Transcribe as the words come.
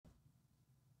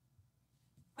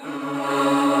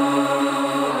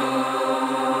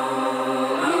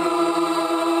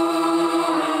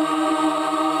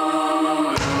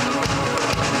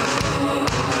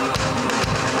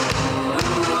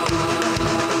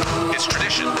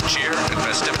cheer, and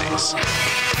festivities.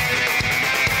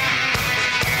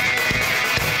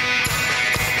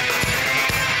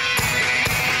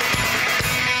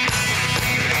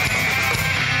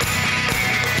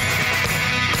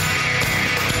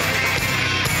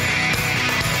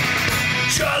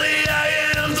 Charlie, I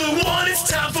am the one. It's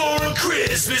time for a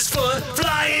Christmas fun.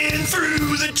 Flying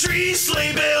through the trees,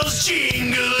 sleigh bells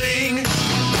jingling.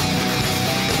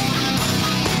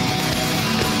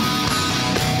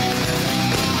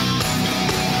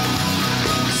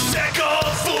 Sack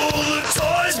all full of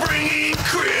toys, bringing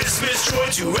Christmas joy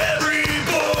to every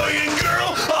boy and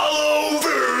girl all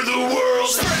over the world.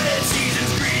 Spread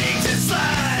season's greetings and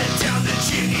slide down the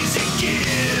chimneys and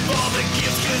give all the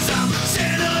gifts, 'cause I'm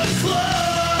Santa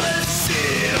Claus.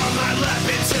 Sit on my lap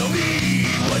and tell me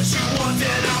what you want,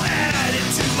 then I'll add it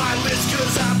to my list,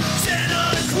 'cause I'm Santa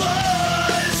Claus.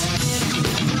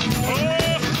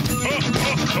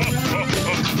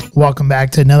 Welcome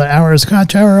back to another hour of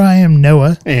Scotch Hour. I am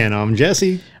Noah. And I'm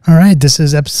Jesse. All right, this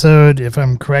is episode, if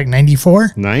I'm correct,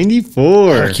 94?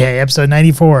 94. Okay, episode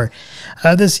 94.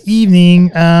 This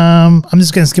evening, I'm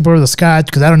just going to skip over the Scotch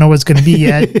because I don't know what it's going to be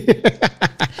yet.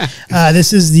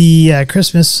 This is the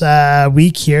Christmas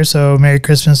week here, so Merry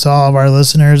Christmas to all of our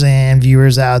listeners and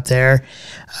viewers out there.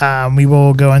 We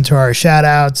will go into our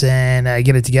shout-outs and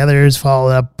get it together,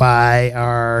 followed up by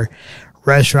our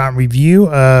restaurant review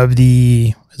of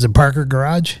the... Is it Parker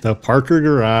Garage? The Parker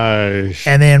Garage.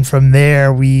 And then from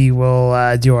there, we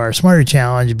will do our Smarter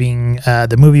Challenge, being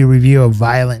the movie review of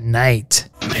Violent Night.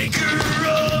 Maker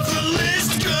of the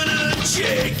list, gonna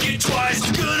check it twice,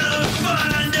 gonna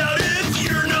find out if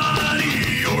you're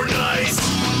naughty or nice.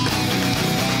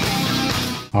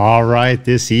 All right,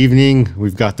 this evening,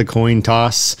 we've got the coin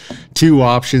toss. Two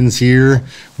options here.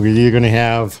 We're either going to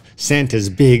have Santa's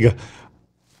big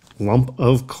lump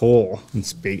of coal.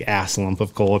 It's big ass lump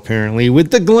of coal, apparently,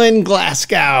 with the Glen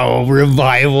Glasgow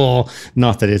revival.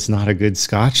 Not that it's not a good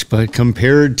scotch, but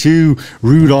compared to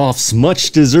Rudolph's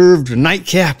much-deserved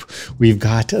nightcap, we've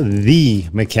got the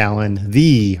Macallan,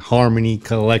 the Harmony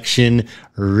Collection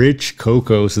Rich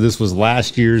Cocoa. So this was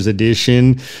last year's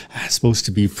edition. Supposed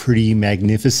to be pretty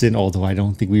magnificent, although I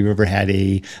don't think we've ever had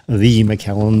the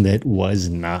Macallan that was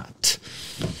not.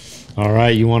 All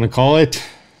right, you want to call it?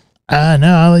 No,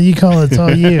 I'll let you call it. It's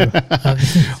all you.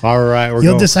 All right.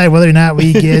 You'll decide whether or not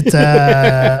we get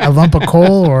a lump of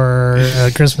coal or a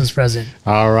Christmas present.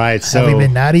 All right. So have we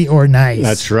been naughty or nice?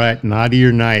 That's right. Naughty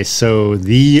or nice. So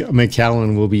the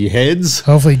Macallan will be heads.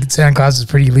 Hopefully Santa Claus is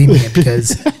pretty lenient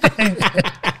because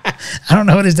I don't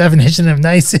know what his definition of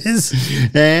nice is.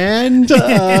 And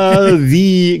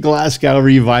the Glasgow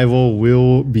revival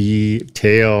will be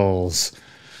tails.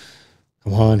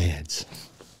 Come on, heads.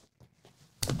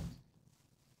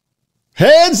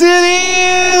 Heads it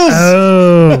is!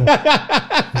 Oh,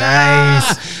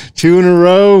 nice. 2 in a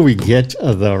row. We get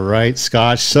the right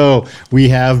scotch. So we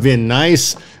have been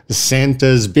nice.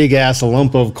 Santa's big ass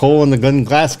lump of coal in the Glen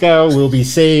Glasgow will be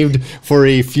saved for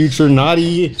a future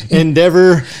naughty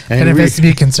endeavor. And it has to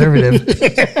be conservative.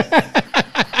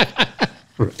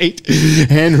 Right.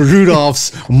 And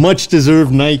Rudolph's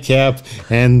much-deserved nightcap,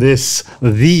 and this,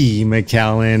 the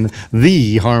Macallan,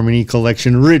 the Harmony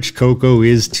Collection Rich Cocoa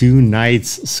is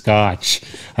tonight's scotch.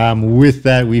 With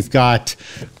that, we've got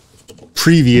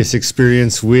previous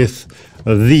experience with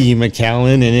the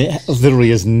Macallan, and it literally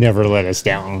has never let us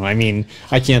down. I mean,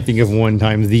 I can't think of one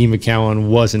time the Macallan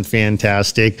wasn't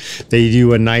fantastic. They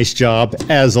do a nice job,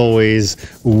 as always,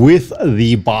 with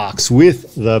the box,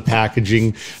 with the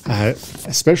packaging,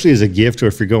 especially as a gift or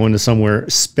if you're going to somewhere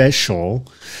special.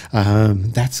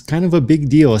 That's kind of a big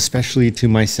deal, especially to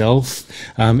myself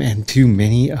and to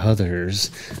many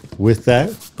others. With that,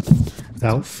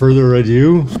 without further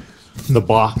ado, the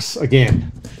box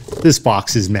again. This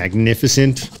box is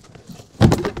magnificent.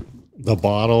 The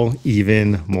bottle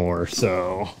even more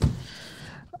so.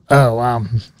 Oh, wow.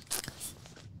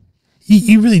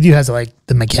 You really do have to like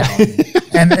the Macallan.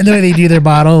 and the way they do their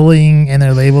bottling and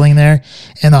their labeling there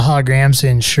and the holograms to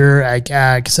ensure,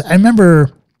 because I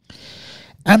remember,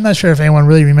 I'm not sure if anyone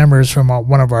really remembers from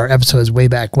one of our episodes way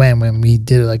back when we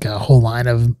did like a whole line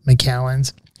of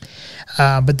Macallans.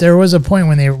 But there was a point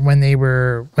when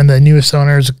the newest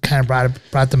owners kind of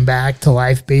brought them back to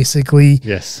life, basically.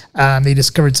 Yes. They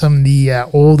discovered some of the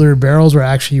older barrels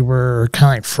were kind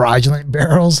of like fraudulent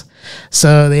barrels.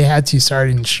 So they had to start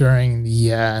ensuring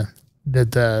that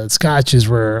the scotches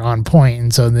were on point.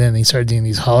 And so then they started doing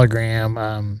these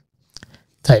hologram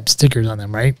type stickers on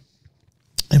them, right?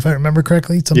 If I remember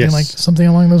correctly, something Yes. like something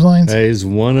along those lines. That is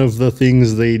one of the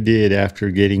things they did after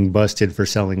getting busted for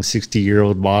selling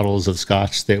 60-year-old bottles of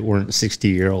scotch that weren't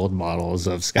 60-year-old bottles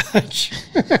of scotch.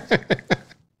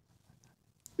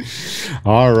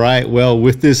 All right. Well,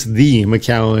 with this, the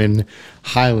Macallan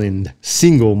Highland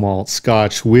single malt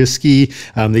Scotch whiskey,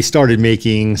 they started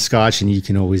making Scotch, and you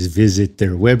can always visit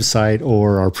their website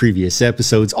or our previous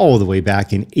episodes all the way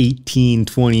back in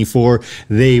 1824.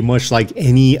 They, much like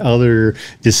any other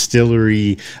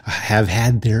distillery, have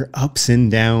had their ups and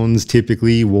downs.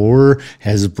 Typically, war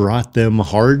has brought them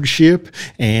hardship,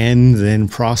 and then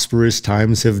prosperous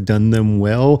times have done them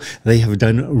well. They have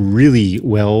done really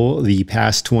well the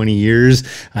past 20 years.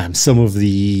 Some of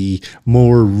the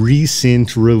more recent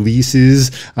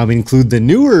releases include the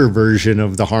newer version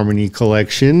of the Harmony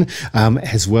collection,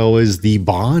 as well as the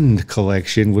Bond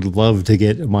collection. Would love to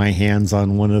get my hands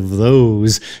on one of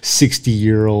those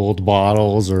 60-year-old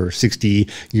bottles or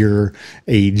 60-year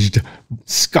aged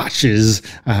scotches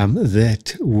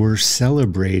that were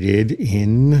celebrated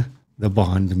in the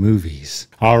Bond movies.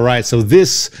 All right, so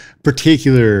this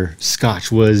particular scotch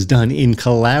was done in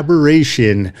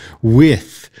collaboration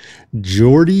with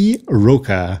Jordi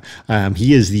Roca.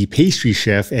 He is the pastry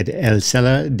chef at El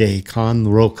Cella de Can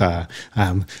Roca.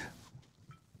 I'm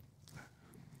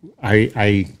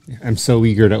so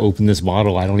eager to open this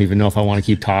bottle. I don't even know if I want to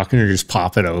keep talking or just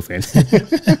pop it open.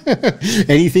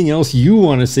 Anything else you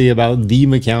want to say about the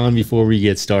Macallan before we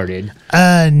get started?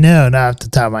 No, not off the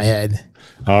top of my head.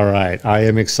 All right. I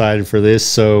am excited for this.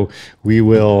 So we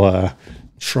will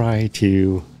try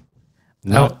to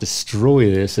not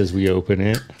destroy this as we open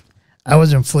it. I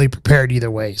wasn't fully prepared either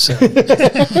way. So,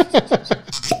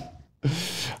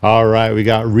 all right, we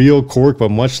got real cork, but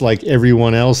much like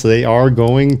everyone else, they are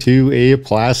going to a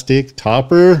plastic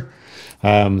topper.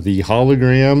 The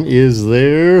hologram is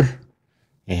there,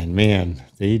 and man,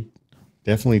 they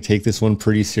definitely take this one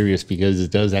pretty serious because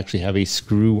it does actually have a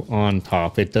screw on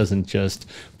top. It doesn't just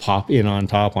pop in on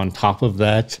top. On top of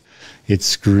that, it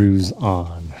screws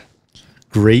on.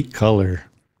 Great color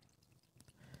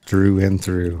through and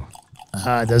through.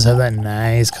 it does have that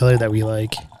nice color that we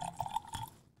like.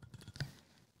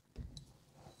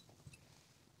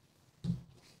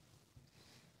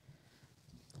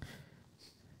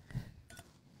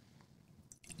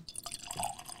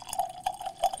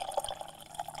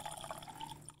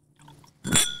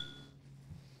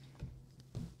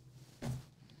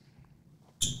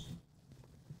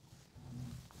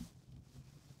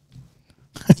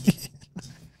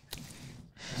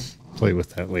 Play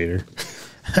with that later.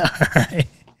 All right.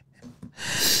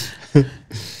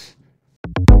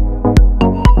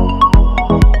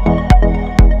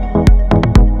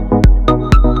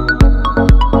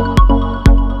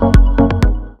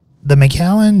 The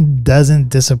Macallan doesn't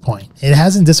disappoint. It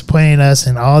hasn't disappointed us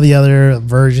in all the other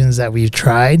versions that we've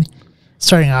tried.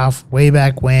 Starting off way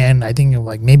back when, I think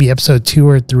like maybe episode 2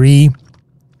 or 3,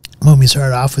 when we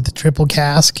started off with the triple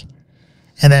cask.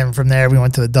 And then from there, we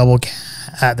went to the double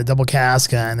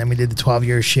cask, and then we did the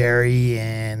 12-year sherry,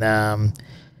 and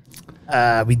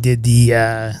we did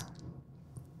the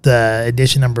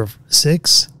edition number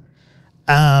 6.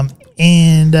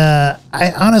 And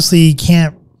I honestly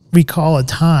can't recall a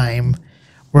time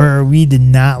where we did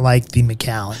not like the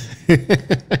Macallan.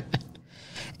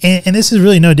 And this is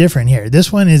really no different here.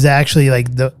 This one is actually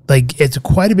it's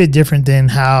quite a bit different than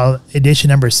how edition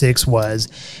number 6 was.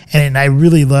 And I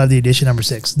really love the edition number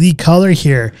 6. The color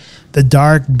here, the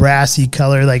dark brassy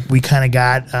color like we kind of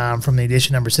got from the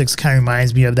edition number 6 kind of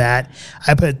reminds me of that.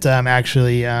 I put I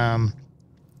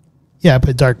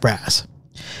put dark brass.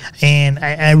 And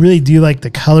I really do like the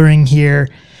coloring here.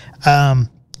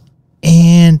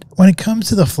 And when it comes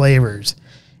to the flavors,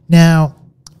 now,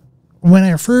 when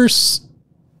I first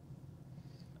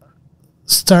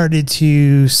started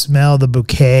to smell the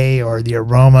bouquet or the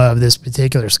aroma of this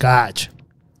particular scotch,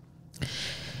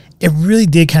 it really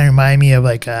did kind of remind me of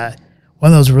like one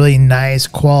of those really nice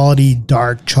quality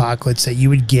dark chocolates that you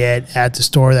would get at the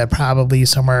store that probably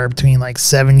somewhere between like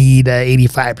 70 to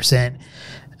 85%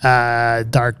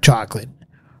 dark chocolate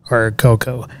or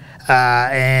cocoa.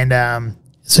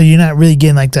 So you're not really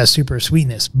getting like that super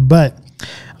sweetness, but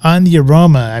on the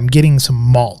aroma, I'm getting some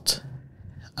malt.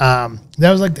 That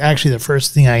was like actually the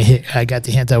first thing I got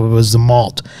the hint of was the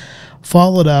malt,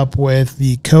 followed up with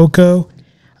the cocoa,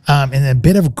 and a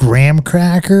bit of graham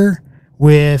cracker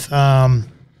with the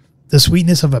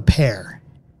sweetness of a pear.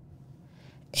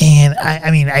 And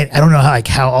I don't know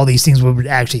how all these things would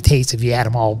actually taste if you had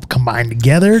them all combined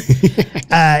together.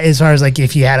 As far as like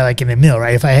if you had it like in a meal,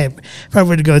 right? If I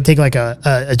were to go take like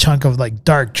a chunk of like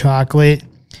dark chocolate,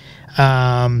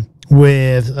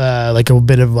 with like a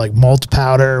bit of like malt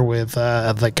powder with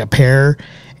like a pear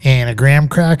and a graham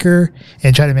cracker,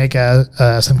 and try to make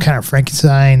some kind of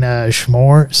Frankenstein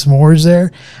s'mores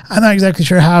there. I'm not exactly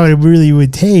sure how it really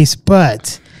would taste,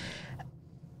 but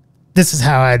this is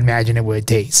how I imagine it would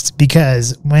taste.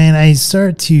 Because when I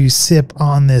start to sip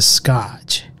on this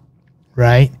scotch,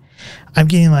 right, I'm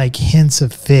getting like hints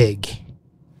of fig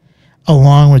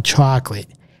along with chocolate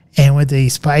and with the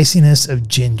spiciness of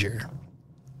ginger.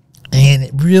 And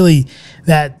it really,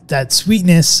 that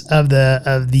sweetness of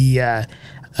the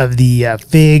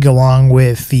fig along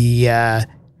with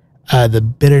the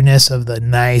bitterness of the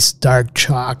nice dark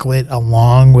chocolate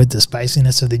along with the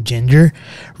spiciness of the ginger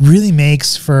really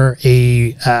makes for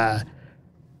a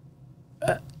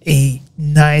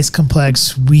nice, complex,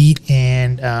 sweet,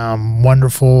 and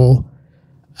wonderful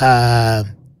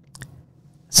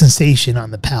sensation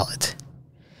on the palate.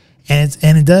 And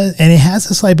it has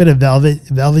a slight bit of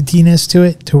velvetiness to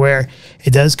it, to where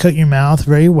it does coat your mouth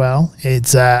very well.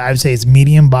 It's I would say it's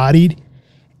medium bodied,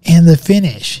 and the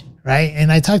finish, right?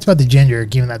 And I talked about the ginger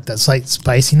giving that slight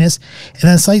spiciness, and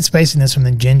that slight spiciness from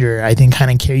the ginger, I think, kind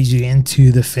of carries you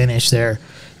into the finish there,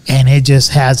 and it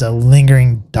just has a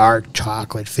lingering dark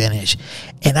chocolate finish,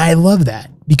 and I love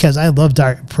that because I love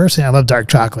dark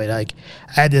chocolate. Like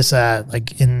I had this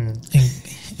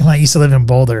when I used to live in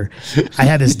Boulder, I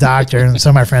had this doctor, and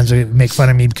some of my friends would make fun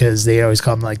of me because they always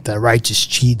called him like the righteous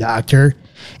chi doctor.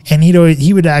 And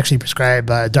he would actually prescribe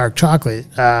dark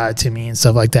chocolate to me and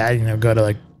stuff like that. You know, go to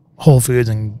like Whole Foods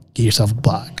and get yourself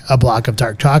a block of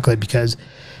dark chocolate, because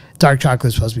dark chocolate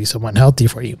is supposed to be somewhat healthy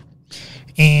for you.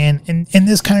 And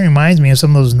this kind of reminds me of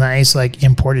some of those nice like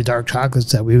imported dark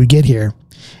chocolates that we would get here.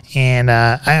 And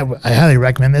I highly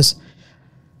recommend this.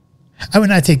 I would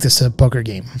not take this to a poker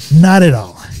game. Not at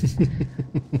all.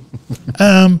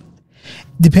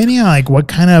 Depending on like what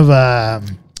kind of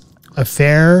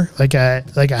affair, like a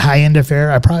high end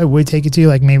affair, I probably would take it to.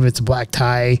 Like maybe if it's a black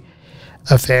tie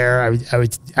affair,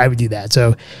 I would do that.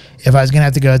 So if I was gonna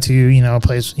have to go to, you know, a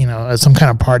place, you know, some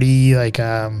kind of party like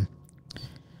that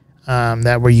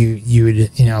where you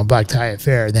would, you know, black tie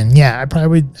affair, then yeah,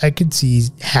 I could see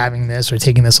having this or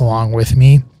taking this along with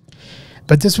me.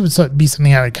 But this would be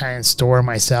something I would kind of store in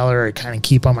my cellar or kind of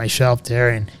keep on my shelf there,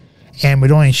 and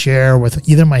would only share with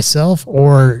either myself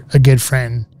or a good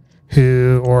friend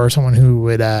or someone who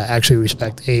would actually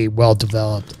respect a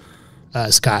well-developed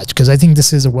scotch. Because I think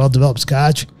this is a well-developed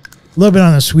scotch, a little bit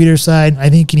on the sweeter side. I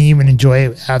think you can even enjoy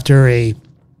it after a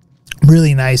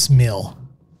really nice meal.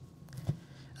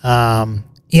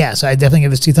 Yeah, so I definitely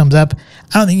give this 2 thumbs up.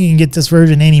 I don't think you can get this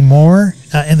version anymore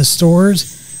in the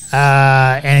stores.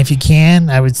 And if you can,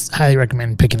 I would highly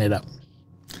recommend picking it up.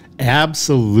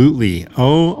 Absolutely.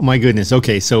 Oh my goodness.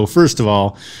 Okay, so first of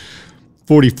all,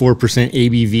 44%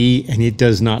 ABV, and it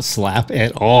does not slap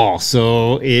at all.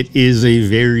 So it is a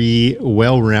very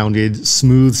well-rounded,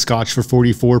 smooth scotch for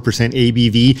 44%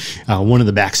 ABV. One of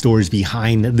the backstories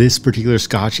behind this particular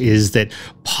scotch is that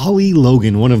Polly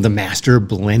Logan, one of the master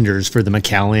blenders for the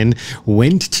Macallan,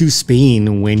 went to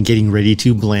Spain when getting ready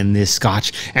to blend this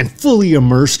scotch and fully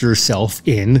immersed herself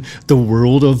in the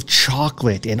world of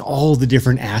chocolate and all the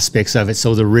different aspects of it.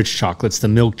 So the rich chocolates, the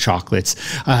milk chocolates,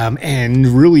 and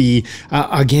really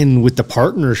again, with the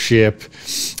partnership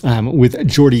with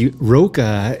Jordi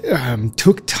Roca,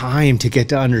 took time to get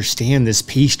to understand this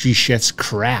pastry chef's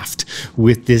craft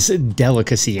with this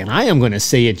delicacy. And I am going to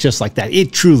say it just like that.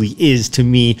 It truly is, to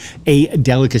me, a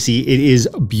delicacy. It is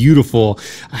beautiful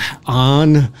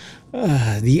on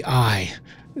the eye.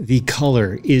 The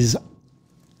color is,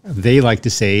 they like to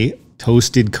say,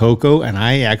 toasted cocoa, and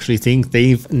I actually think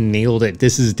they've nailed it.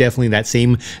 This is definitely that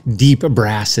same deep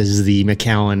brass as the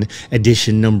Macallan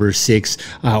edition number 6.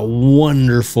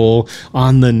 Wonderful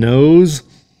on the nose.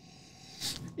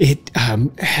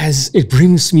 It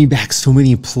brings me back so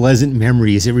many pleasant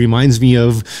memories. It reminds me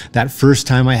of that first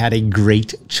time I had a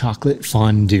great chocolate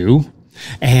fondue,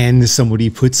 and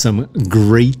somebody put some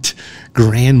great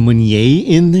Grand Marnier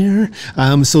in there.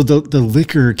 So the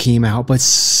liquor came out, but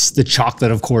the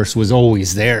chocolate, of course, was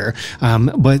always there.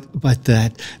 But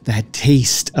that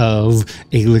taste of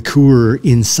a liqueur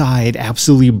inside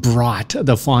absolutely brought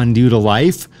the fondue to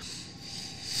life.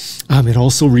 It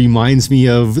also reminds me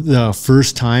of the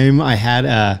first time I had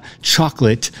a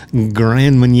chocolate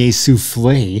Grand Marnier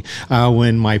souffle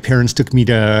when my parents took me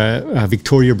to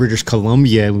Victoria, British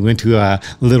Columbia. We went to a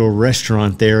little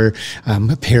restaurant there,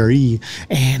 Paris,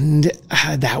 and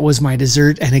that was my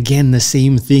dessert. And again, the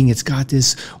same thing. It's got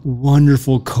this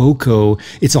wonderful cocoa.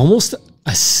 It's almost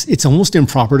it's almost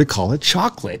improper to call it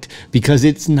chocolate because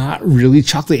it's not really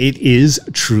chocolate. It is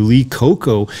truly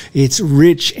cocoa. It's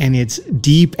rich and it's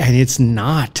deep and it's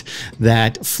not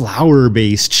that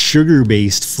flour-based,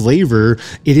 sugar-based flavor.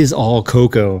 It is all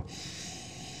cocoa.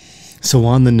 So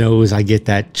on the nose, I get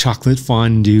that chocolate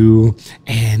fondue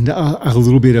and a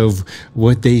little bit of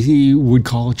what they would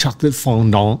call chocolate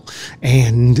fondant.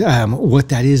 And what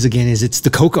that is, again, is it's the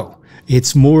cocoa.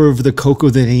 It's more of the cocoa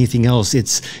than anything else.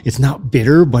 It's not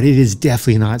bitter, but it is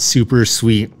definitely not super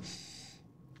sweet.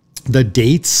 The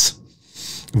dates,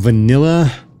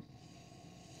 vanilla,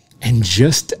 and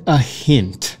just a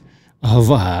hint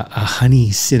of a honey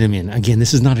cinnamon. Again,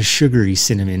 this is not a sugary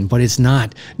cinnamon, but it's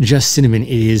not just cinnamon. It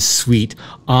is sweet.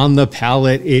 On the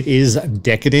palate, it is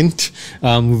decadent,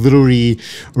 literally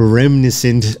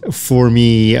reminiscent for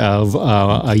me of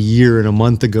a year and a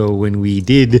month ago when we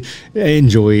did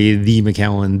enjoy the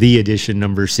Macallan, the edition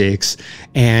number 6,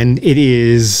 and it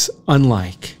is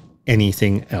unlike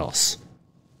anything else.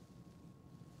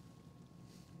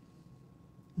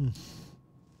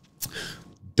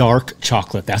 Dark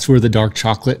chocolate. That's where the dark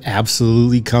chocolate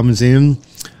absolutely comes in.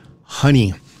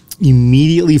 Honey.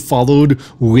 Immediately followed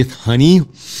with honey.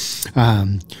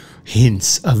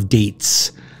 Hints of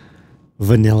dates.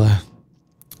 Vanilla.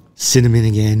 Cinnamon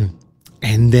again.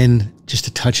 And then just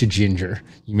a touch of ginger.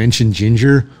 You mentioned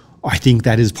ginger. I think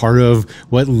that is part of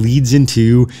what leads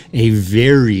into a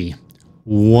very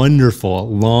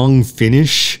wonderful long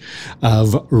finish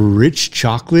of rich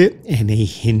chocolate and a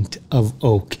hint of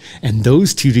oak, and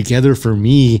those two together for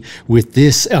me with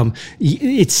this,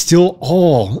 it's still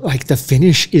all like the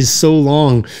finish is so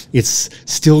long, it's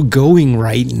still going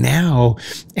right now,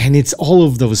 and it's all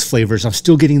of those flavors. I'm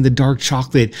still getting the dark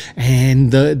chocolate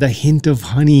and the hint of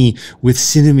honey with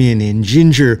cinnamon and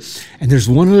ginger. And there's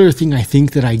one other thing I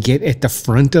think that I get at the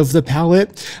front of the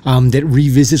palate that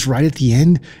revisits right at the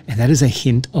end, and that is a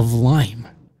hint of lime.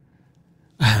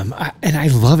 And I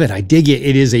love it. I dig it.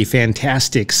 It is a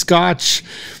fantastic scotch,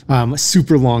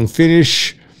 super long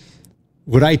finish.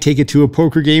 Would I take it to a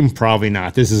poker game? Probably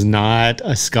not. This is not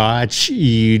a scotch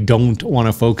you don't want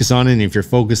to focus on. And if you're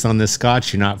focused on this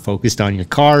scotch, you're not focused on your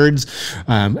cards.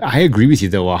 I agree with you,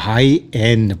 though. A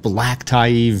high-end black tie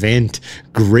event,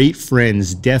 great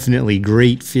friends, definitely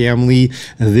great family.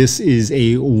 This is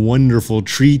a wonderful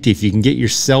treat. If you can get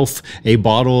yourself a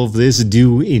bottle of this,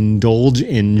 do indulge,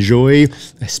 enjoy,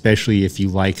 especially if you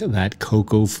like that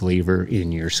cocoa flavor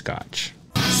in your scotch.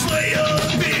 Sway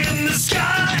up in the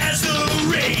sky as the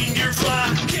reindeer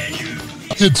fly. Can you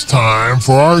It's time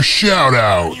for our shout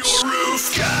outs. your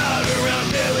roof got a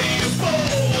round belly, a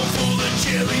bowl full of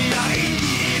jelly? I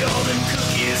eat all them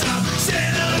cookies. I'm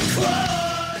Santa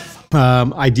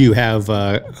Claus. I do have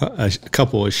a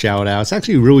couple of shout outs,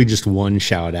 actually really just one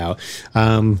shout out.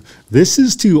 This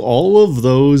is to all of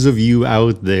those of you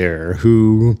out there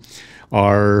who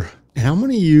are, and I'm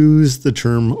going to use the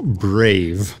term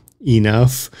brave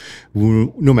enough,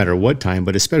 no matter what time,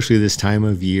 but especially this time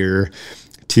of year,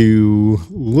 to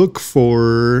look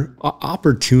for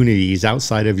opportunities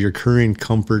outside of your current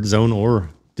comfort zone or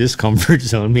discomfort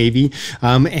zone maybe,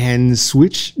 and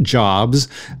switch jobs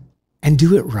and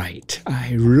do it right.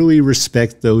 I really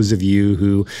respect those of you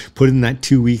who put in that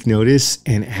 2-week notice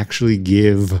and actually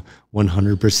give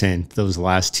 100% those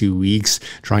last 2 weeks,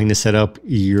 trying to set up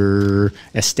your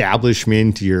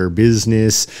establishment, your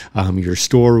business, your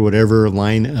store, whatever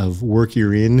line of work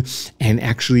you're in, and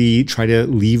actually try to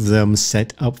leave them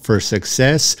set up for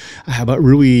success. But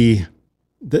really,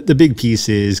 the big piece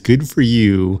is good for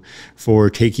you for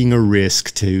taking a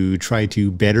risk to try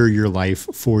to better your life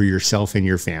for yourself and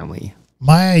your family.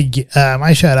 My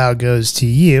shout out goes to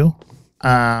you.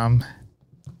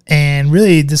 And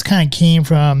really this kind of came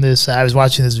from this, I was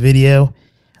watching this video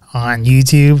on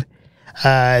YouTube.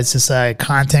 It's this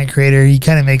content creator. He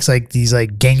kind of makes like these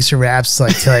like gangster raps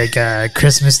like to like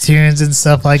Christmas tunes and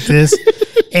stuff like this.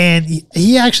 And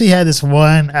he actually had this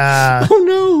one. Oh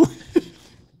no.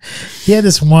 He had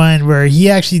this one where he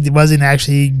actually wasn't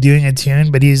actually doing a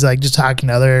tune, but he was like just talking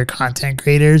to other content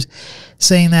creators,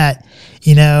 saying that,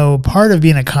 you know, part of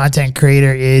being a content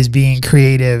creator is being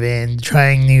creative and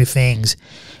trying new things.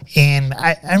 And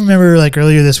I remember like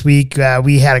earlier this week,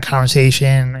 we had a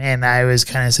conversation and I was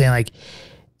kind of saying like,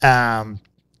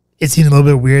 it seemed a little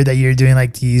bit weird that you're doing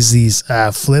like these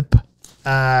flip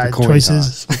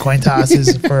choices, coin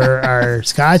tosses for our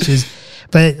scotches.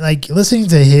 But like listening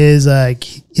to his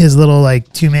little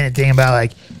like 2-minute thing about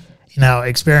like, you know,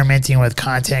 experimenting with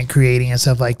content creating and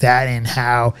stuff like that, and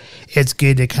how it's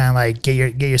good to kind of like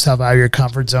get yourself out of your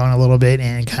comfort zone a little bit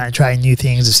and kind of try new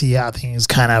things to see how things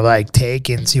kind of like take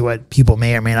and see what people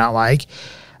may or may not like.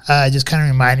 just kind of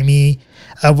reminded me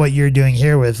of what you're doing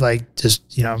here with like just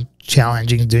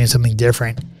challenging, doing something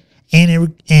different,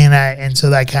 and so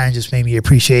that kind of just made me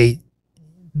appreciate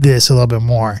this a little bit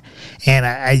more. And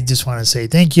I just want to say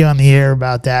thank you on the air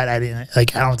about that. I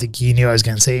don't think you knew I was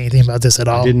going to say anything about this at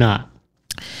all. I did not.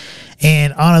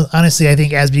 And honestly, I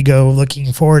think as we go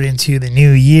looking forward into the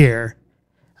new year,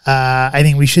 I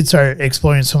think we should start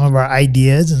exploring some of our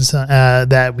ideas and some,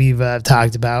 that we've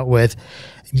talked about with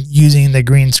using the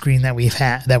green screen that we've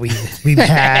had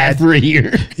For a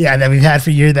year. Yeah, that we've had for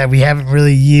a year that we haven't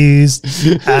really used.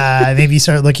 Maybe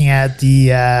start looking at the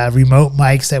remote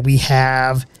mics that we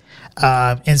have,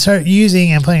 and start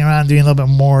using and playing around, doing a little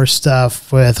bit more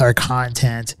stuff with our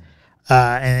content,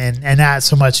 and not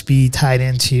so much be tied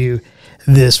into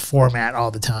this format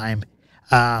all the time.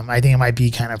 I think it might be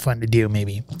kind of fun to do,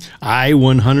 maybe. I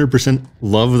 100%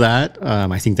 love that.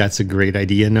 I think that's a great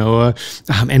idea, Noah.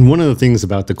 And one of the things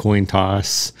about the coin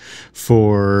toss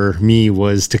for me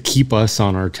was to keep us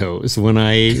on our toes. When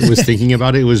I was thinking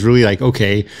about it, it was really like,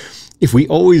 okay, if we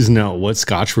always know what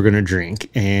scotch we're going to drink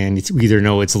and we either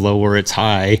know it's low or it's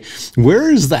high, where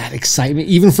is that excitement,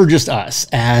 even for just us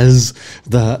as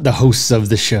the hosts of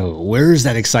the show? Where is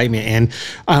that excitement?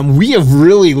 And we have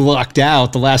really lucked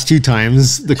out the last two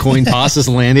times the coin toss has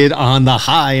landed on the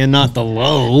high and not the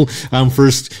low.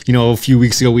 First, a few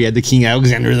weeks ago, we had the King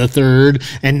Alexander III,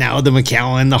 and now the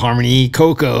Macallan, the Harmony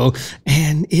Cacao.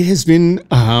 And it has been...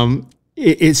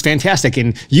 it's fantastic,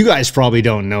 and you guys probably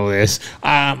don't know this.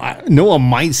 Noah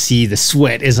might see the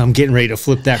sweat as I'm getting ready to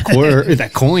flip that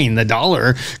that coin, the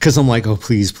dollar, because I'm like, oh,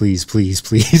 please, please, please,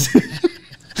 please.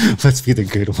 Let's be the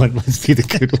good one. Let's be the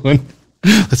good one.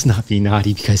 Let's not be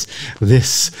naughty, because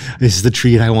this is the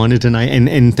treat I wanted tonight.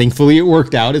 And thankfully it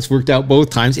worked out. It's worked out both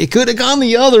times. It could have gone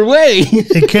the other way.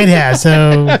 It could have.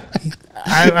 So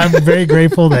I'm very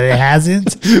grateful that it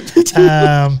hasn't.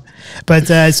 But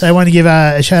so I want to give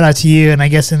a shout out to you, and I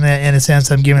guess in a sense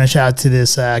I'm giving a shout out to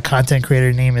this content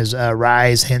creator. Name is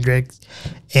Rise Hendrick,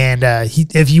 and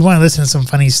if you want to listen to some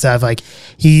funny stuff, like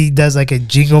he does like a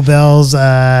Jingle Bells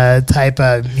type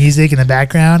of music in the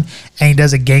background, and he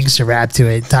does a gangster rap to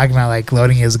it, talking about like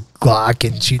loading his Glock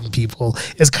and shooting people.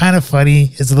 It's kind of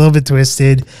funny. It's a little bit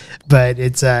twisted, but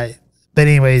it's but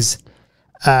anyways.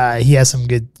 He has some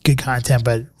good content,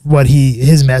 but what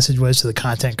his message was to the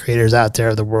content creators out there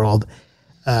of the world,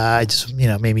 just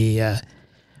made me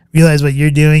realize what you're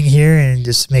doing here, and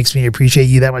just makes me appreciate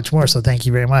you that much more. So thank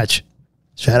you very much.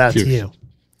 Shout out to you.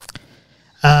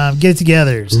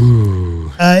 Get-togethers.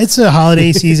 It's a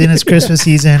holiday season. It's Christmas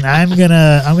season. I'm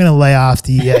gonna lay off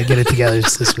the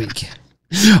get-togethers this week.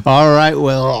 All right.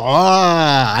 Well,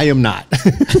 I am not.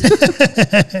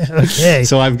 Okay.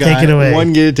 So I've got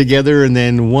one get it together and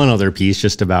then one other piece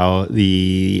just about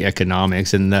the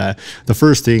economics. And the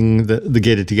first thing, the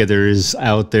get it together is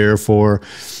out there for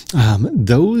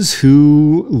those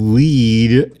who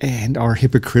lead and are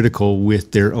hypocritical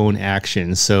with their own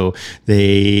actions. So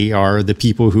they are the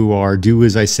people who are do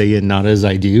as I say and not as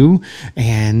I do.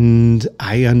 And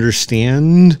I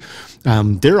understand.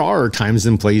 There are times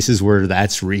and places where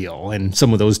that's real, and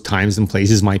some of those times and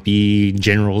places might be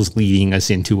generals leading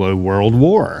us into a world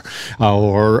war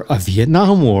or a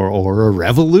Vietnam War or a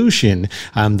revolution.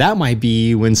 That might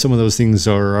be when some of those things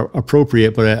are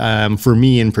appropriate, but for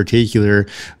me in particular,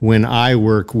 when I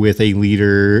work with a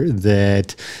leader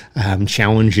that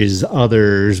challenges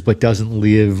others but doesn't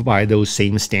live by those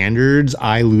same standards,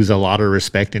 I lose a lot of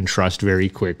respect and trust very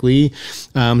quickly.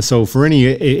 So for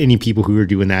any people who are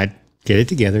doing that, get it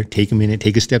together, take a minute,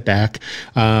 take a step back,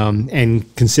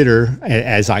 and consider,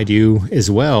 as I do as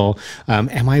well,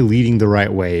 am I leading the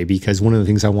right way? Because one of the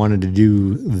things I wanted to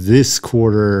do this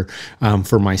quarter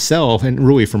for myself and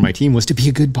really for my team was to be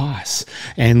a good boss,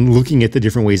 and looking at the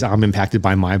different ways I'm impacted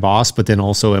by my boss, but then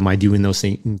also am I doing those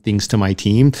same things to my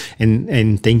team?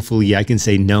 And thankfully I can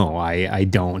say, no, I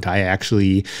don't. I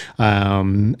actually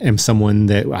am someone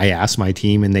that I ask my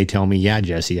team and they tell me, yeah,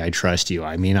 Jesse, I trust you.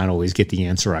 I may not always get the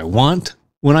answer I want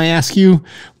when I ask you,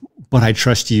 but I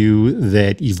trust you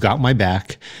that you've got my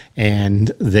back and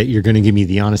that you're going to give me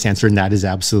the honest answer. And that is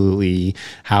absolutely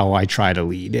how I try to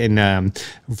lead. And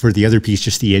for the other piece,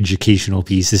 just the educational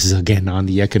piece, this is again on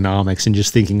the economics and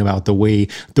just thinking about the way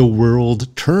the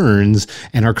world turns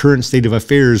and our current state of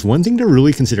affairs. One thing to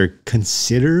really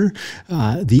consider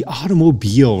the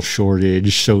automobile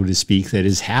shortage, so to speak, that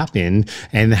has happened,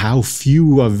 and how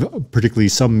few of particularly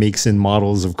some makes and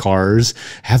models of cars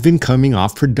have been coming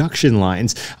off production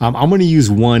lines. I'm going to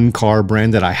use one car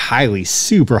brand that I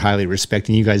super highly respect,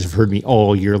 and you guys have heard me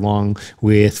all year long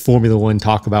with Formula One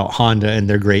talk about Honda and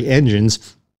their great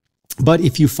engines. But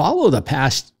if you follow the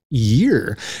past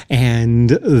year, and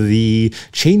the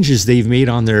changes they've made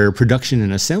on their production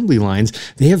and assembly lines,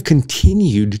 they have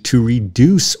continued to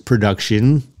reduce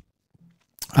production.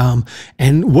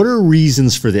 And what are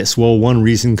reasons for this? Well, one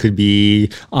reason could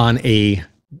be on a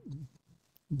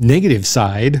negative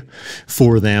side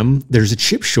for them, there's a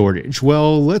chip shortage.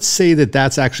 Well, let's say that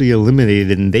that's actually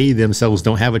eliminated and they themselves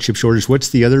don't have a chip shortage.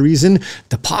 What's the other reason?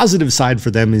 The positive side for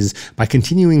them is by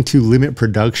continuing to limit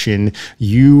production,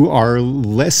 you are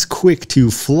less quick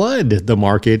to flood the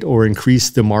market or increase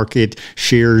the market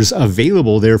shares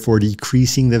available, therefore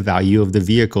decreasing the value of the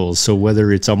vehicles. So whether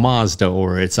it's a Mazda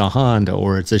or it's a Honda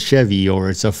or it's a Chevy or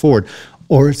it's a Ford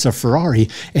or it's a Ferrari,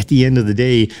 at the end of the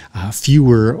day,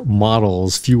 fewer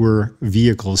models, fewer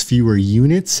vehicles, fewer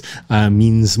units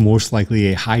means most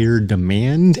likely a higher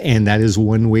demand, and that is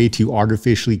one way to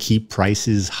artificially keep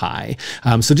prices high.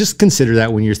 So just consider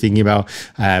that when you're thinking about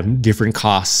different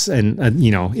costs, and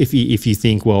you know, if you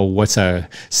think, well, what's a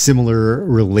similar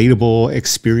relatable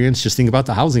experience? Just think about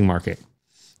the housing market.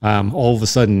 All of a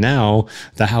sudden now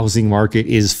the housing market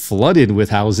is flooded with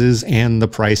houses and the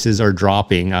prices are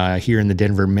dropping. Here in the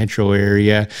Denver metro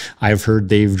area, I've heard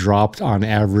they've dropped on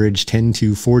average 10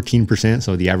 to 14%.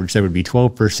 So the average that would be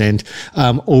 12%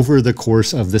 over the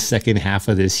course of the second half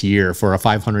of this year. For a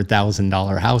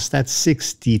 $500,000 house, that's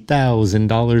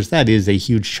 $60,000. That is a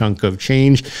huge chunk of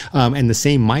change. And the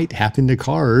same might happen to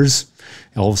cars.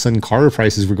 All of a sudden, car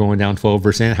prices were going down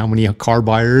 12%. How many car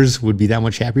buyers would be that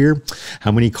much happier?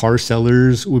 How many car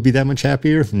sellers would be that much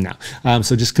happier? No.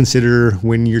 So just consider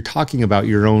when you're talking about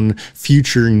your own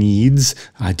future needs,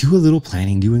 do a little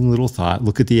planning, doing a little thought,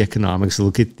 look at the economics,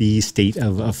 look at the state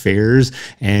of affairs,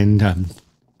 and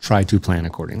try to plan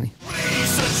accordingly.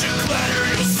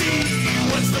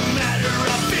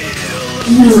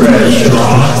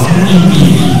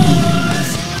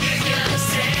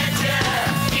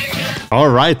 All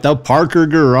right, the Parker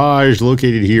Garage,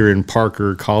 located here in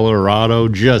Parker, Colorado,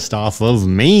 just off of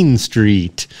Main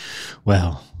Street.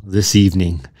 Well, this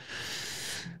evening,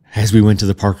 as we went to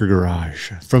the Parker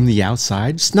Garage, from the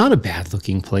outside, it's not a bad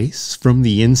looking place. From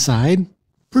the inside,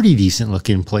 pretty decent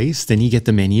looking place. Then you get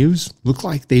the menus, look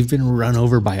like they've been run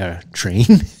over by a train.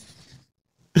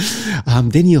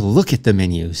 Then you look at the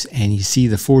menus and you see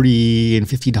the $40 and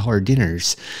 $50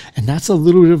 dinners, and that's a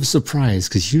little bit of a surprise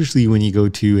because usually when you go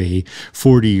to a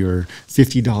 $40 or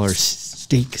 $50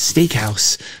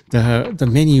 steakhouse, the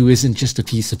menu isn't just a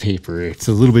piece of paper. It's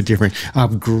a little bit different.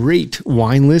 Great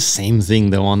wine list. Same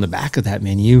thing though, on the back of that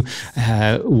menu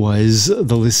was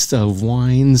the list of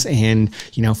wines, and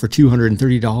you know, for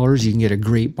 $230 you can get a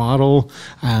great bottle,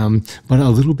 but a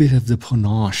little bit of the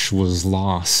panache was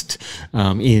lost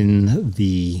in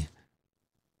the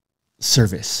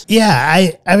service.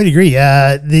 Yeah, I would agree.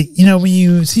 You know, when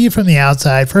you see it from the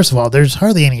outside, first of all, there's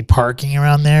hardly any parking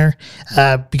around there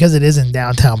because it is in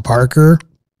downtown Parker.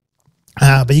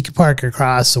 But you can park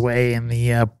across the way in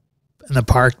the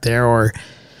park there or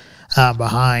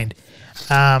behind.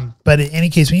 But in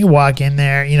any case, when you walk in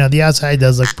there, you know, the outside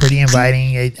does look pretty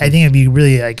inviting. I think it'd be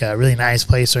really like a really nice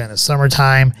place during the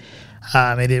summertime.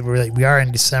 We are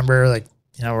in December, like,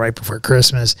 you know, right before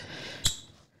Christmas.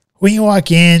 When you walk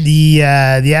in, the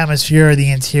atmosphere,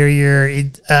 the interior,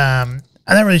 I'm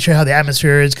not really sure how the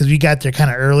atmosphere is because we got there kind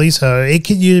of early, so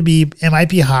it might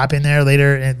be hop in there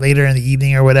later in the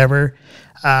evening or whatever.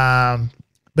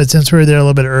 But since we were there a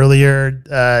little bit earlier,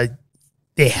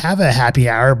 they have a happy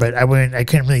hour, but I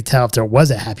couldn't really tell if there was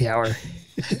a happy hour.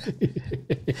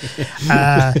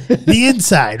 The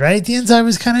inside, right? The inside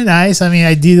was kind of nice. I mean,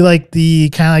 I do like I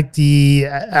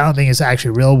don't think it's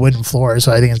actually real wooden floor,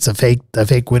 so I think it's a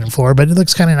fake wooden floor, but it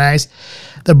looks kind of nice.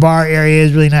 The bar area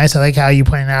is really nice. I like how you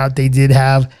pointed out they did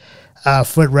have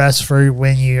footrests for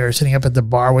when you're sitting up at the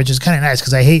bar, which is kind of nice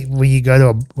because I hate when you go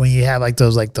to when you have like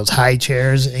those high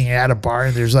chairs and you're at a bar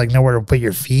and there's like nowhere to put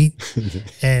your feet,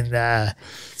 and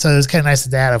so it was kind of nice that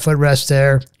they had a footrest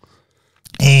there.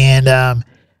 And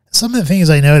some of the things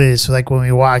I noticed, like when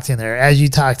we walked in there, as you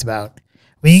talked about,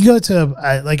 when you go to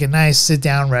a nice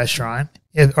sit-down restaurant,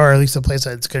 or at least a place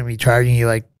that's going to be charging you,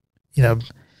 like, you know,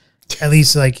 at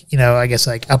least like, you know, I guess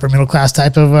like upper middle class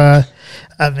type of a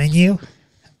menu,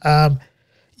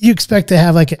 you expect to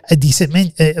have like a decent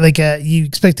menu, you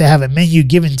expect to have a menu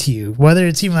given to you, whether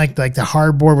it's even like the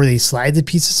hardboard where they slide the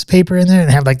pieces of paper in there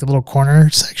and have like the little corner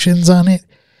sections on it,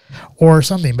 or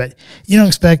something, but you don't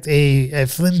expect a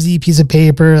flimsy piece of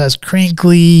paper that's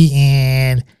crinkly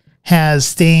and has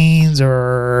stains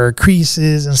or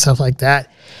creases and stuff like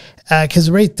that. Because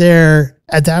right there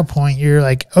at that point, you're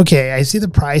like, okay, I see the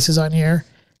prices on here,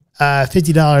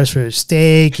 $50 for a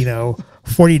steak, you know,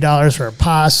 $40 for a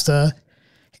pasta,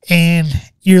 and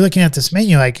you're looking at this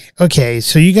menu like, okay,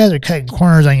 so you guys are cutting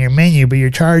corners on your menu, but you're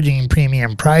charging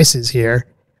premium prices here,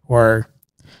 or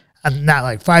not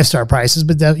like 5-star prices,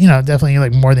 but definitely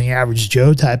like more than your average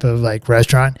Joe type of like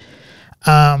restaurant.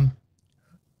 And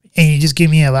you just give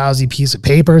me a lousy piece of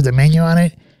paper, the menu on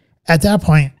it. At that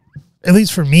point, at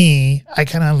least for me, I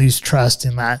kind of lose trust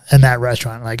in that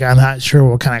restaurant. Like, I'm not sure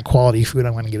what kind of quality food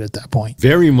I'm going to get at that point.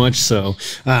 Very much so.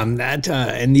 And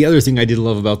the other thing I did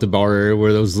love about the bar area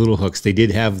were those little hooks. They did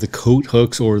have the coat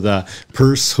hooks or the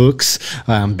purse hooks,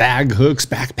 bag hooks,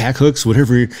 backpack hooks,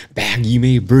 whatever bag you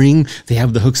may bring. They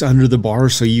have the hooks under the bar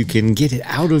so you can get it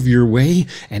out of your way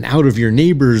and out of your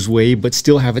neighbor's way, but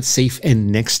still have it safe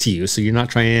and next to you. So you're not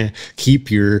trying to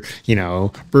keep your,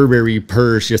 Burberry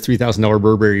purse, your $3,000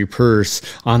 Burberry purse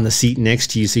on the seat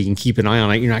next to you so you can keep an eye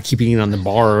on it. You're not keeping it on the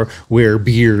bar where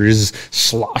beer is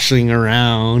sloshing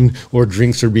around or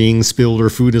drinks are being spilled or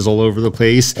food is all over the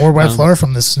place. Or wet floor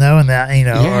from the snow and that,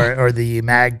 or the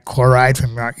mag chloride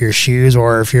from your shoes,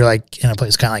 or if you're like in a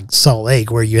place kind of like Salt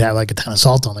Lake where you have like a ton of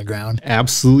salt on the ground.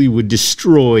 Absolutely would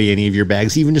destroy any of your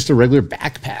bags, even just a regular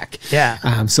backpack.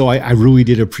 Yeah. So I really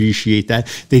did appreciate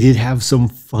that. They did have some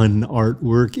fun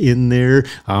artwork in there,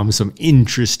 some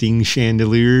interesting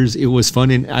chandeliers. It was fun,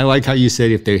 and I like how you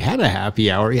said if they had a happy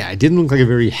hour. Yeah, it didn't look like a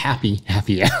very happy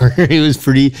hour. It was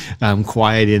pretty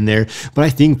quiet in there, but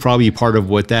I think probably part of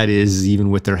what that is,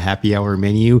 even with their happy hour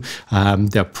menu,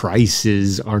 the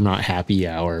prices are not happy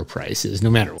hour prices, no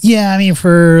matter what. Yeah, I mean,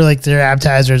 for like their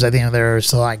appetizers, I think they're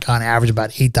still like on average about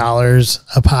 $8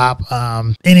 a pop.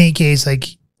 In any case, like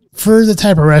for the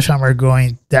type of restaurant we're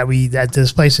going, that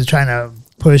this place is trying to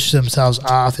push themselves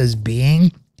off as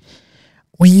being,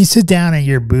 when you sit down at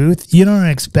your booth, you don't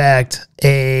expect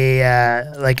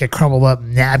a crumpled up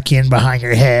napkin behind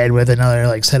your head with another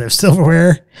like set of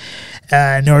silverware,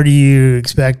 nor do you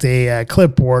expect a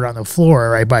clipboard on the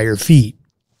floor right by your feet.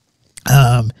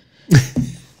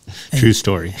 True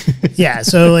story. Yeah,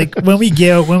 so like when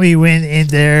we went in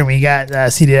there and we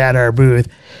got seated at our booth,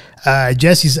 I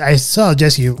saw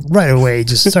Jesse right away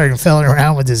just started felling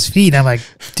around with his feet. I'm like,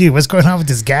 dude, what's going on with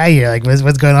this guy here? Like,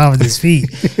 what's going on with his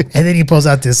feet? And then he pulls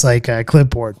out this like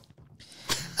clipboard.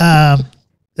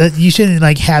 That you shouldn't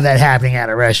like have that happening at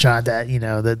a restaurant that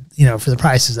for the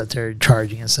prices that they're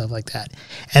charging and stuff like that.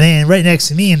 And then right next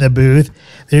to me in the booth,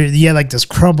 you had like this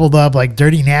crumpled up like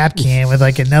dirty napkin with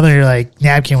like another like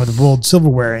napkin with rolled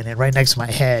silverware in it right next to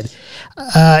my head.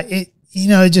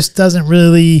 It just doesn't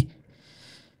really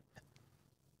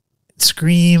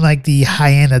scream like the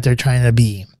high end that they're trying to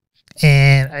be.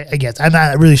 And I guess I'm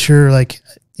not really sure, like,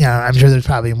 I'm sure there's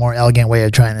probably a more elegant way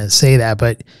of trying to say that,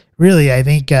 but really I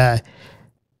think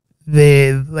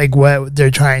they like what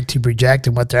they're trying to project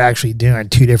and what they're actually doing are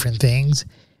two different things.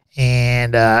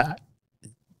 And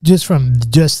just from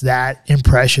just that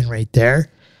impression right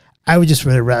there, I would just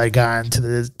really rather gone to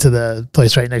the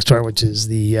place right next door, which is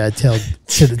the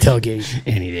tailgate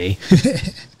Any day.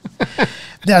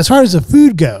 Now, as far as the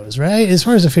food goes, right? As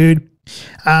far as the food,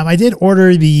 I did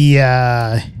order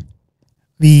the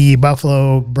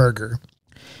buffalo burger,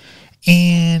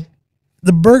 and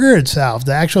the burger itself,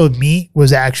 the actual meat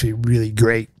was actually really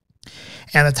great,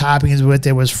 and the toppings with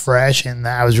it was fresh, and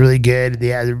that was really good. They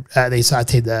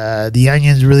sauteed the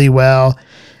onions really well.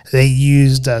 They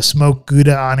used smoked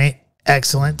Gouda on it,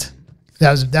 excellent.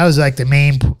 That was like the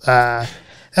main.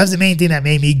 That was the main thing that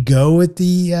made me go with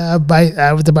the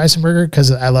bison burger,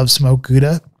 because I love smoked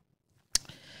Gouda.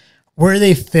 Where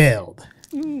they failed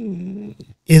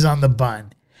is on the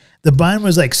bun. The bun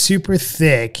was like super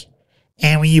thick,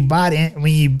 and when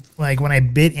I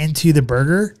bit into the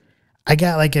burger, I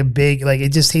got like a big, like,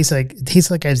 it just tastes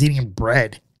like I was eating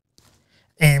bread,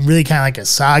 and really kind of like a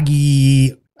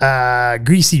soggy,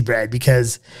 greasy bread,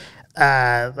 because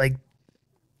like,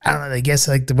 I don't know, I guess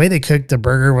like the way they cooked the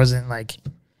burger wasn't like,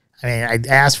 I mean, I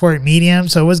asked for it medium,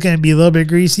 so it was going to be a little bit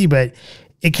greasy, but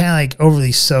it kind of like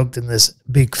overly soaked in this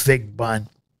big thick bun.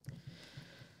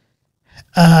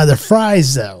 The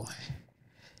fries though,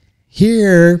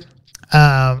 here,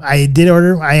 I did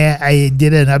an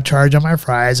upcharge on my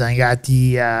fries. I got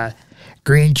the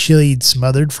green chili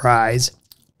smothered fries.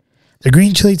 The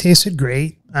green chili tasted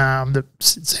great. The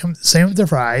same with the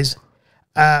fries.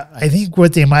 I think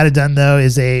what they might have done though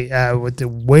is with the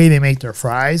way they make their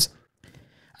fries,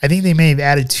 I think they may have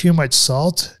added too much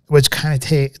salt, which kind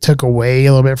of took away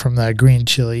a little bit from the green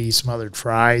chili smothered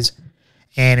fries,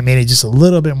 and it made it just a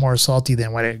little bit more salty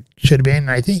than what it should have been. And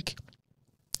I think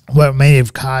what may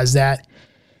have caused that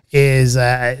is,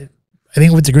 I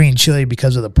think with the green chili,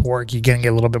 because of the pork, you're going to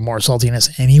get a little bit more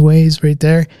saltiness anyways right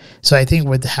there. So I think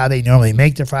with how they normally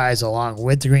make the fries along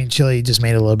with the green chili, just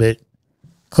made it a little bit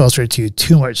closer to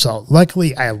too much salt.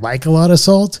 Luckily, I like a lot of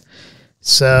salt.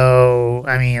 So,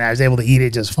 I mean, I was able to eat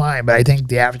it just fine, but I think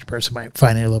the average person might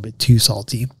find it a little bit too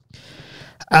salty.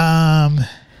 The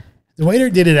waiter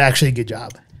did it actually a good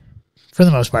job for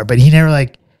the most part, but he never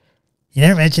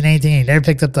mentioned anything. He never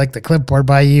picked up like the clipboard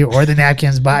by you or the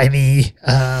napkins by me.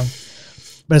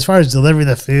 But as far as delivering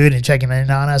the food and checking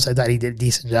in on us, I thought he did a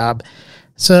decent job.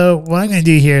 So what I'm going to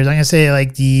do here is I'm going to say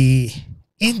like the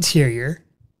interior,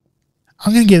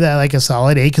 I'm going to give that like a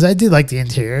solid 8 because I did like the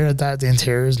interior. I thought the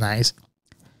interior was nice.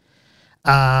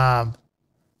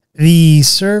 The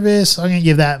service, I'm going to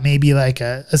give that maybe like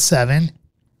a 7.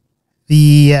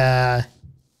 The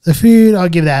food, I'll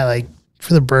give that like,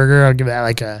 for the burger, I'm going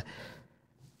to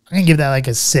give that like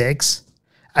a 6.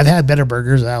 I've had better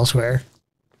burgers elsewhere.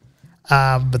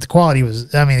 But the quality was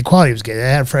good. It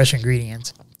had fresh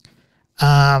ingredients.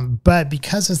 But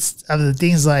because of the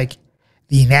things like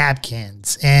the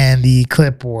napkins and the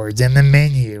clipboards and the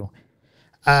menu,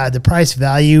 the price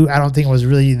value, I don't think was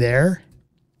really there.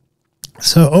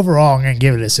 So overall, I'm going to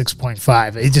give it a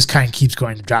 6.5. It just kind of keeps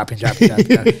going to dropping. Like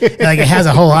it has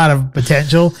a whole lot of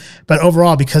potential, but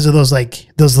overall, because of those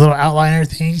little outliner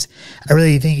things, I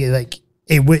really think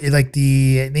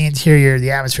the interior,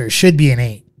 the atmosphere should be an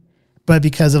 8. But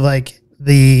because of like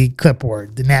the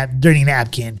clipboard, the dirty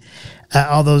napkin,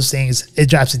 all those things, it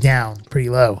drops it down pretty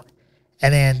low.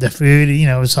 And then the food,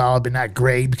 was solid but not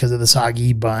great because of the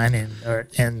soggy bun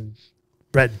and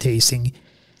bread tasting.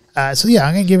 So yeah,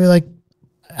 I'm gonna give it like,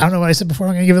 I don't know what I said before.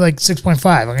 I'm gonna give it like 6.5.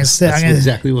 That's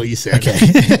exactly what you said. Okay,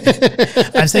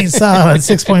 I'm saying solid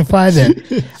 6.5 there.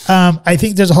 I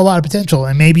think there's a whole lot of potential,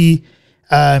 and maybe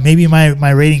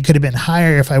my rating could have been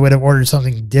higher if I would have ordered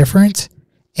something different.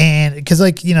 And because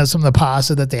some of the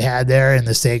pasta that they had there and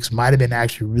the steaks might have been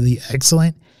actually really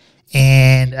excellent.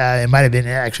 And it might have been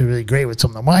actually really great with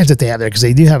some of the wines that they have there because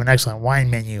they do have an excellent wine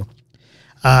menu.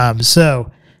 So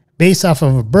based off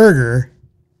of a burger,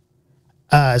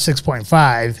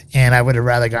 6.5, and I would have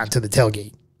rather gone to the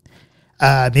tailgate.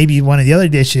 Maybe one of the other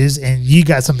dishes, and you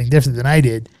got something different than I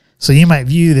did. So you might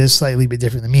view this slightly bit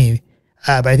different than me.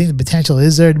 But I think the potential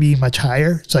is there to be much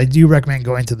higher. So I do recommend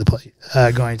going to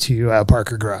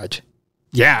Parker Garage.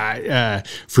 Yeah,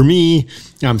 for me,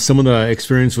 some of the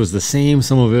experience was the same,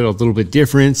 some of it a little bit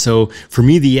different. So for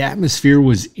me, the atmosphere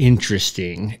was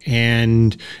interesting,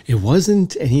 and it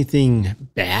wasn't anything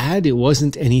bad. It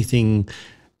wasn't anything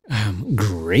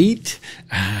great.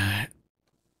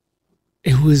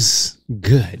 It was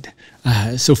good.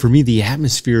 So for me, the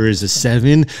atmosphere is a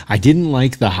 7. I didn't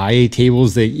like the high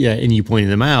tables and you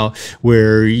pointed them out,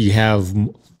 where you have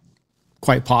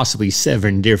quite possibly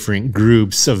 7 different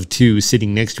groups of 2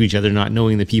 sitting next to each other, not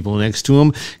knowing the people next to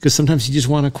them, because sometimes you just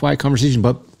want a quiet conversation.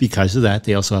 But because of that,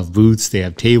 they also have booths, they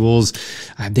have tables,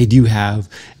 they do have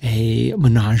a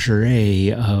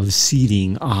menagerie of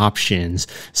seating options.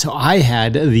 So I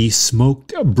had the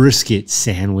smoked brisket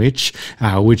sandwich,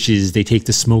 which is they take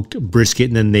the smoked brisket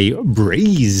and then they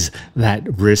braise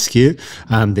that brisket.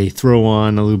 They throw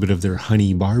on a little bit of their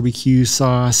honey barbecue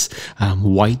sauce,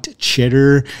 white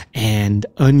cheddar, and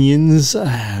onions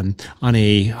on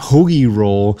a hoagie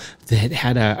roll that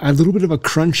had a little bit of a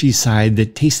crunchy side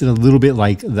that tasted a little bit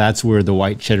like that's where the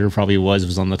white cheddar probably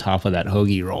was on the top of that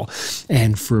hoagie roll.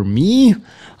 And for me,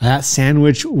 that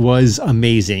sandwich was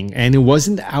amazing, and it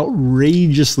wasn't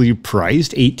outrageously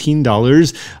priced,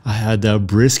 $18.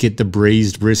 The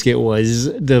braised brisket was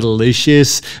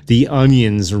delicious. The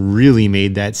onions really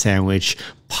made that sandwich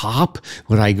pop.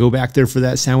 Would I go back there for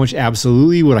that sandwich?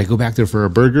 Absolutely. Would I go back there for a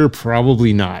burger?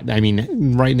 Probably not. I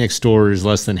mean, right next door is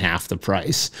less than half the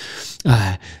price.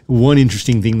 One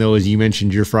interesting thing, though, is you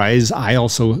mentioned your fries. I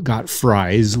also got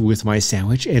fries with my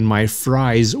sandwich, and my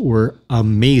fries were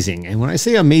amazing. And when I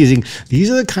say amazing, these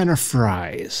are the kind of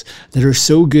fries that are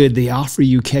so good they offer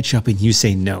you ketchup and you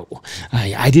say no.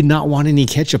 I did not want any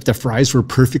ketchup. The fries were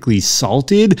perfectly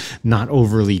salted, not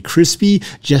overly crispy,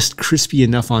 just crispy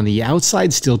enough on the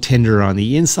outside, still tender on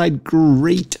the inside.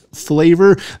 Great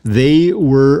flavor. They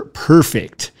were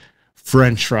perfect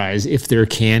French fries, if there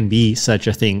can be such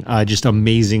a thing. Just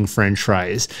amazing French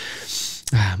fries.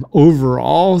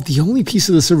 Overall, the only piece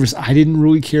of the service I didn't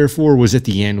really care for was at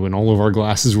the end when all of our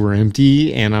glasses were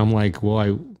empty, and I'm like, well,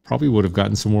 I probably would have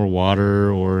gotten some more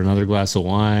water or another glass of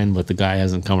wine, but the guy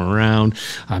hasn't come around.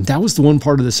 That was the one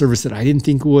part of the service that I didn't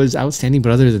think was outstanding,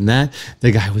 but other than that,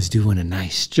 the guy was doing a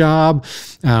nice job.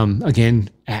 Again,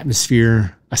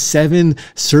 Atmosphere, a 7.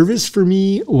 Service for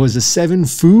me was a 7.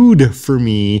 Food for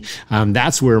me,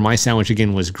 that's where my sandwich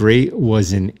again was great,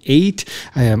 was an 8.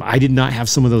 I did not have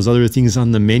some of those other things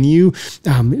on the menu.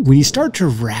 When you start to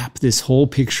wrap this whole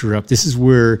picture up, this is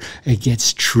where it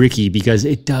gets tricky because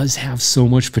it does have so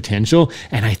much potential.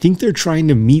 And I think they're trying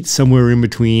to meet somewhere in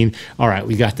between. All right,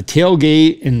 we got the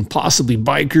tailgate and possibly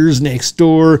bikers next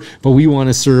door, but we want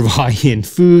to serve high-end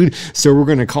food. So we're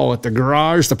going to call it the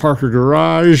garage, the Parker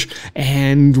Garage.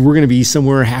 And we're going to be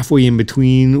somewhere halfway in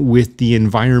between with the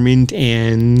environment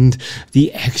and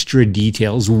the extra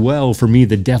details. Well, for me,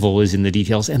 the devil is in the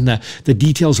details, and the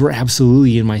details were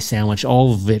absolutely in my sandwich.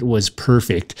 All of it was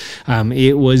perfect.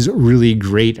 It was really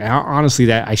great. Honestly,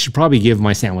 that I should probably give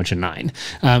my sandwich a 9.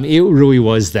 It really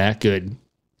was that good.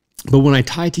 But when I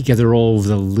tie together all of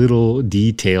the little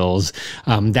details,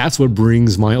 that's what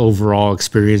brings my overall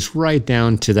experience right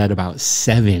down to that about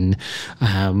 7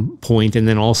 point. And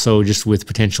then also just with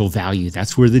potential value,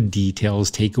 that's where the details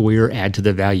take away or add to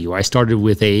the value. I started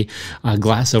with a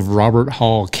glass of Robert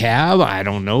Hall Cab. I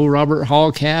don't know Robert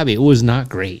Hall Cab. It was not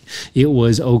great. It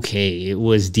was okay. It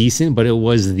was decent, but it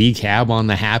was the cab on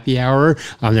the happy hour.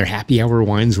 Their happy hour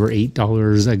wines were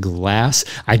 $8 a glass.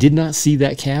 I did not see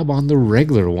that cab on the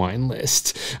regular wine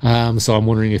list. So I'm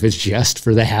wondering if it's just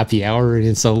for the happy hour and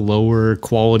it's a lower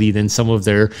quality than some of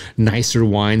their nicer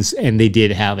wines. And they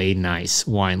did have a nice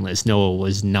wine list. Noah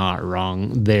was not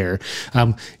wrong there.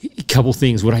 A couple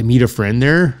things. Would I meet a friend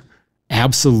there?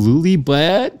 Absolutely.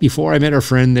 But before I met a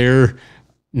friend there,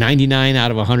 99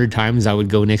 out of 100 times I would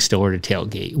go next door to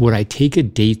Tailgate. Would I take a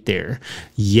date there?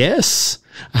 Yes.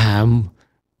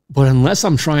 But unless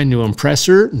I'm trying to impress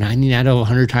her, 99 out of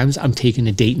 100 times, I'm taking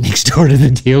a date next door to the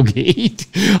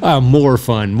Tailgate. More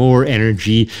fun, more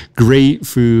energy, great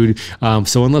food.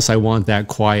 So unless I want that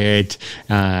quiet,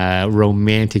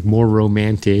 romantic, more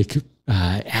romantic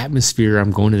atmosphere,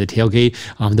 I'm going to the Tailgate.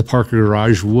 The Parker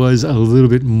Garage was a little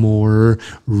bit more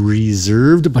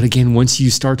reserved, but again, once you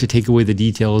start to take away the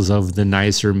details of the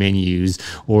nicer menus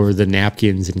or the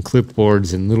napkins and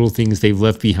clipboards and little things they've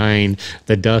left behind,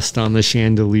 the dust on the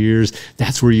chandeliers,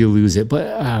 that's where you lose it.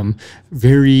 But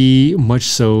very much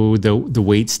so the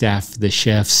wait staff, the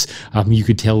chefs, you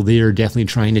could tell they're definitely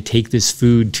trying to take this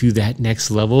food to that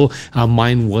next level.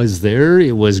 Mine was there.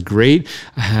 It was great.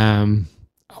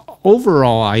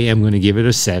 Overall, I am going to give it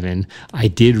a 7. I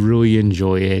did really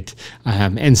enjoy it.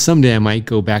 And someday I might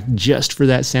go back just for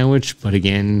that sandwich. But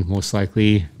again, most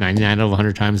likely 99 out of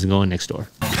 100 times I'm going next door.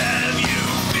 Have you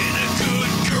been a good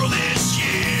girl this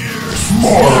year?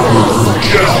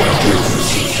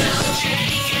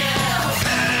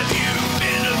 Have you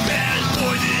been a bad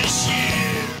boy this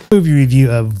year? Movie review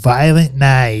of Violent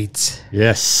Night.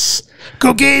 Yes.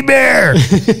 Cocaine Bear!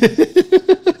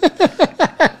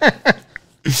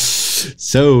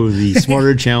 So the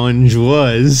smarter challenge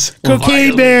was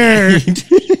Cocaine Bear!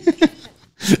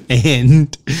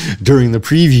 And during the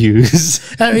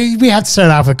previews, I mean, we have to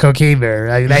start off with Cocaine Bear.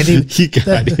 I think you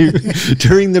got it.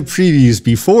 During the previews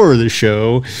before the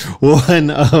show,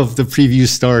 one of the previews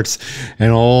starts,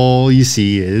 and all you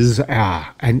see is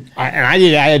and I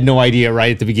had no idea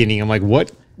right at the beginning. I'm like,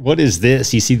 what is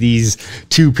this? You see these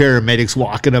 2 paramedics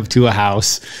walking up to a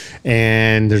house,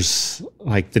 and there's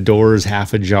like the door is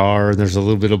half ajar, and there's a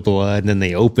little bit of blood, and then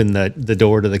they open the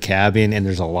door to the cabin, and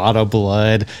there's a lot of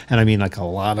blood, and I mean like a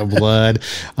lot of blood,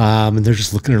 and they're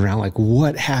just looking around like,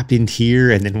 what happened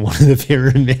here? And then one of the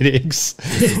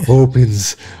paramedics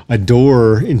opens a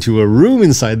door into a room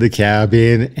inside the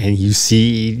cabin, and you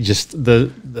see just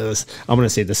the I'm going to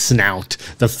say the snout,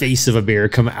 the face of a bear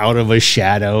come out of a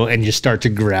shadow and just start to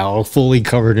growl, fully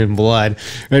covered in blood,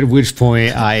 at which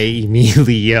point I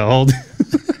immediately yelled,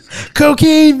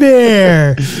 Cocaine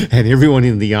Bear! And everyone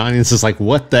in the audience is like,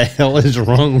 what the hell is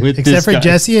wrong with this guy? Except for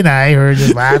Jesse and I, who are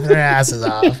just laughing our asses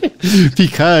off.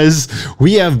 Because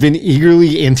we have been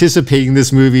eagerly anticipating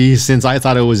this movie since I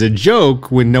thought it was a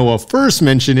joke when Noah first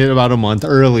mentioned it about a month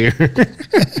earlier.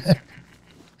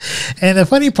 And the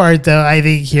funny part, though, I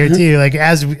think here too, like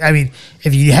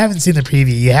if you haven't seen the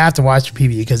preview, you have to watch the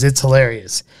preview because it's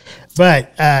hilarious.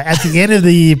 But at the end of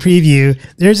the preview,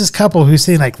 there's this couple who's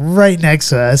sitting like right next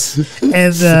to us,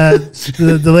 and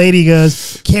the lady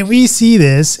goes, "Can we see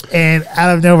this?" And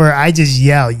out of nowhere, I just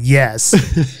yell, "Yes,"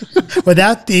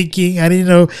 without thinking. I didn't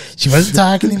know she wasn't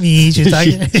talking to me. She was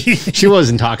talking to me. She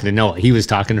wasn't talking to Noah. He was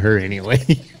talking to her anyway.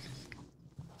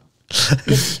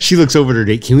 She looks over at her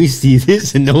date. Can we see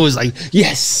this? And Noah's like,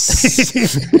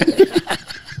 yes.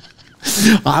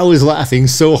 I was laughing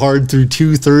so hard through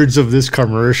 2/3 of this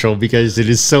commercial because it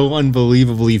is so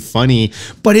unbelievably funny,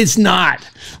 but it's not.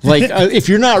 Like, if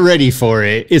you're not ready for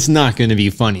it, it's not going to be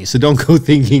funny. So don't go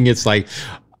thinking it's like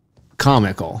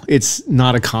comical. It's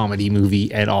not a comedy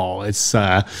movie at all. It's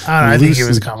I think it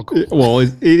was comical. Well,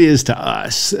 it is to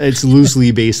us. It's loosely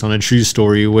based on a true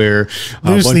story where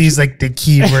loosely is like the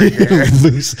key word there.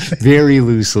 Very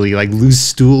loosely, like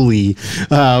loose-stooly,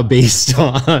 based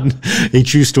on a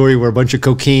true story where a bunch of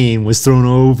cocaine was thrown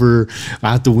over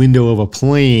out the window of a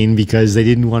plane because they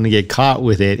didn't want to get caught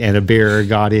with it, and a bear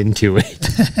got into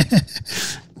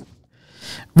it.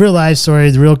 Real life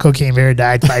story. The real cocaine bear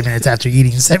died 5 minutes after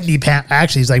eating 70 pounds.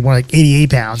 Actually, it's like more like 88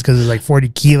 pounds because it was like 40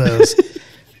 kilos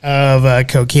of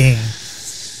cocaine.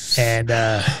 And,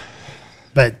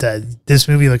 but this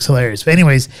movie looks hilarious. But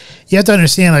anyways, you have to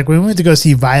understand, like, when we went to go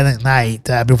see Violent Night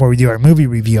before we do our movie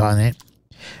review on it,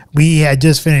 we had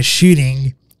just finished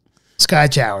shooting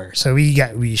Scotch Hour. So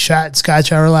we shot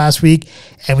Scotch Hour last week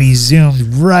and we zoomed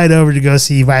right over to go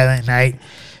see Violent Night.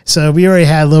 So we already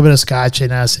had a little bit of scotch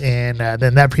in us, and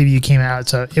then that preview came out.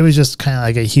 So it was just kind of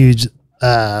like a huge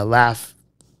laughing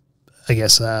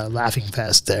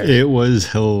fest there. It was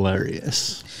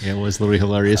hilarious. It was literally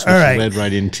hilarious, which led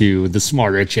right into the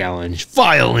smarter challenge,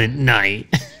 Violent Night.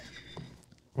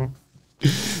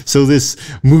 So this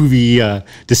movie,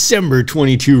 December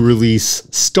 22 release,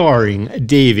 starring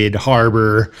David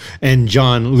Harbour and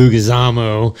John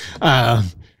Leguizamo.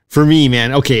 For me,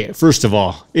 man, okay, first of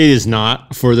all, it is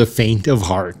not for the faint of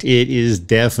heart. It is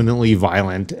definitely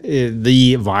violent.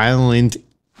 The violent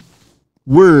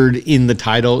word in the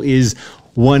title is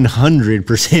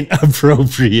 100%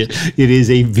 appropriate. It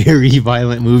is a very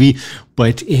violent movie,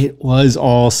 but it was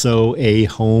also a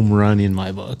home run in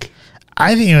my book.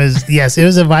 I think it was, yes, it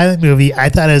was a violent movie. I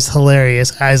thought it was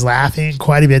hilarious. I was laughing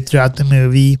quite a bit throughout the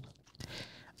movie.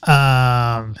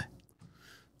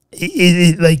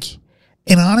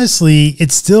 And honestly,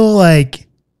 it still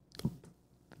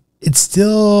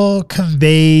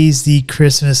conveys the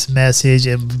Christmas message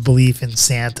and belief in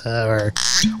Santa,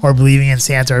 or believing in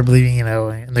Santa, or believing,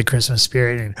 in the Christmas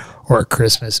spirit, or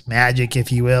Christmas magic,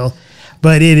 if you will.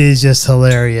 But it is just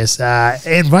hilarious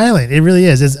and violent. It really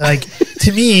is. It's like,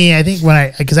 to me, I think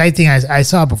I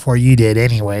saw it before you did,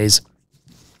 anyways,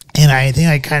 and I think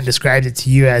I kind of described it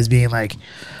to you as being like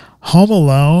Home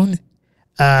Alone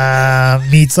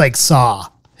meets like Saw.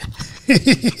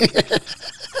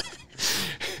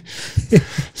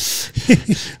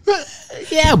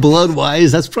 Yeah,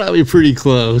 blood-wise, that's probably pretty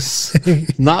close.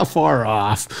 Not far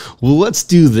off. Well, let's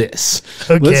do this.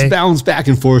 Okay. Let's bounce back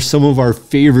and forth some of our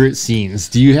favorite scenes.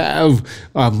 Do you have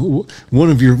what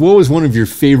was one of your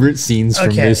favorite scenes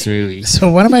from this movie?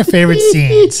 So one of my favorite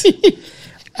scenes,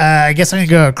 I guess I'm going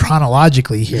to go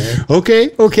chronologically here.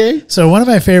 Okay. So one of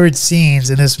my favorite scenes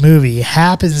in this movie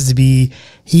happens to be,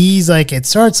 it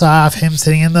starts off him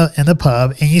sitting in the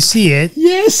pub, and you see it.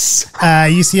 Yes.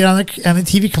 You see it on the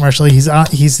TV commercial. He's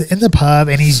in the pub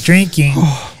and he's drinking,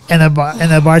 and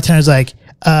the bartender's like,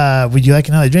 would you like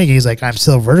another drink? And he's like, I'm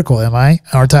still vertical,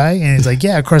 aren't I? And he's like,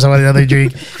 yeah, of course I want another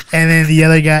drink. And then the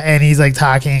other guy, and he's like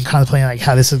talking and contemplating like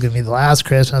how this is going to be the last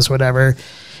Christmas, whatever.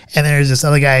 And there's this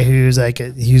other guy who's like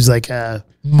a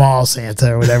mall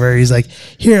Santa or whatever. He's like,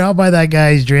 here, I'll buy that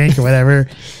guy's drink or whatever.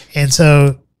 And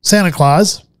so Santa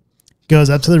Claus goes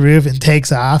up to the roof and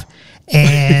takes off.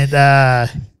 And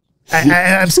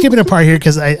I'm skipping a part here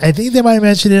because I think they might have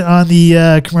mentioned it on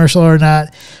the commercial or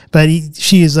not. But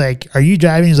she is like, "Are you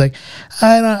driving?" He's like,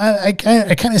 I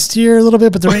kind of steer a little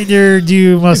bit, but the reindeer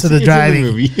do most of the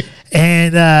driving."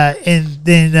 And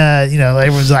then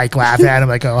everyone's like laughing at him,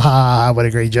 like, "Oh, ha, ha, ha, what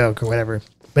a great joke," or whatever.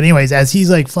 But anyways, as he's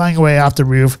like flying away off the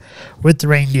roof with the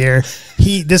reindeer,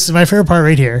 this is my favorite part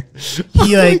right here.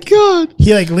 He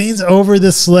leans over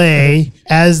the sleigh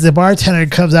as the bartender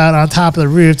comes out on top of the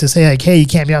roof to say like, "Hey, you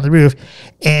can't be on the roof,"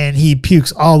 and he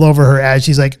pukes all over her as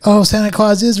she's like, "Oh, Santa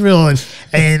Claus is real,"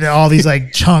 and all these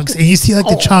like chunks, and you see like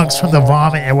the chunks from the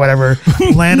vomit and whatever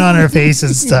land on her face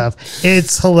and stuff.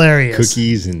 It's hilarious.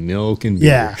 Cookies and milk and beer.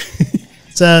 Yeah.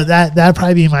 So that'd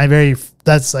probably be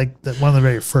that's like one of the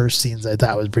very first scenes I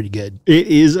thought was pretty good. It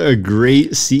is a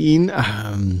great scene.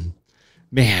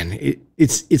 Man,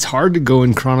 it's hard to go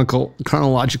in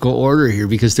chronological order here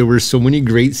because there were so many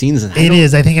great scenes. And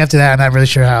I think after that, I'm not really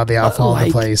sure how they all fall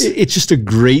into place. It's just a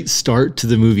great start to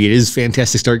the movie. It is a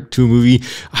fantastic start to a movie.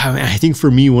 I think for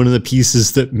me, one of the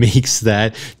pieces that makes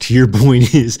that, to your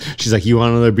point, is she's like, "You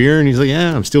want another beer?" And he's like,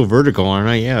 "Yeah, I'm still vertical, aren't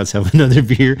I? Yeah, let's have another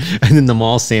beer." And then the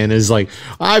mall Santa is like,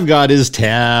 "I've got his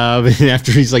tab." And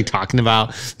after he's like talking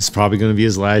about this is probably going to be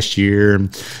his last year,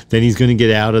 and then he's going to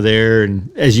get out of there. And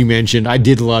as you mentioned, I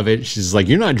did love it. She's she's like,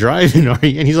 "You're not driving, are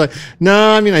you?" And he's like,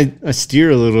 "No, I mean, I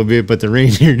steer a little bit, but the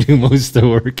reindeer do most of the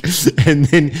work." And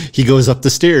then he goes up the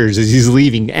stairs as he's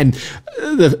leaving, and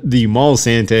the mall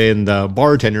Santa and the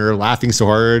bartender are laughing so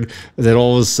hard that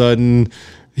all of a sudden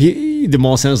the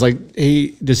mall Santa's like,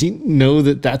 "Hey, does he know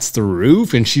that that's the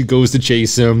roof?" And she goes to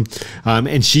chase him,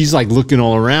 and she's like looking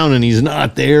all around and he's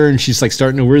not there, and she's like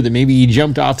starting to worry that maybe he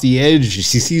jumped off the edge.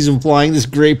 She sees him flying, this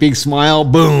great big smile,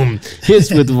 boom, hits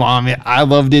with vomit. I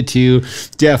loved it too.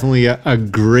 Definitely a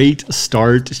great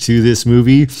start to this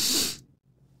movie.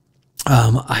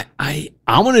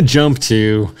 I want to jump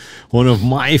to one of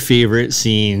my favorite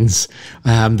scenes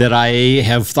that I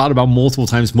have thought about multiple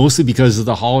times, mostly because of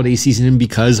the holiday season and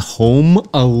because Home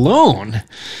Alone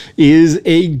is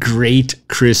a great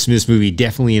Christmas movie,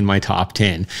 definitely in my top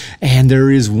 10. And there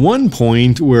is one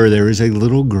point where there is a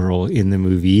little girl in the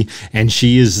movie, and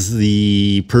she is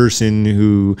the person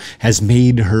who has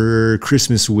made her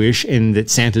Christmas wish and that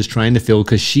Santa's trying to fill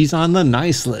because she's on the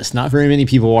nice list. Not very many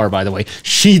people are, by the way.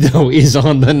 She, though, is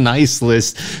on the nice list.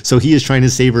 So he is trying to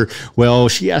save her. Well,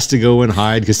 she has to go and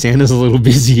hide because Santa's a little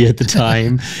busy at the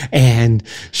time. And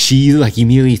she like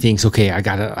immediately thinks, okay, I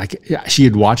gotta, like, she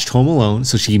had watched Home Alone.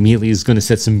 So she immediately is going to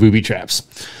set some booby traps.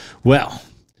 Well,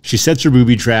 she sets her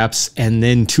booby traps, and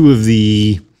then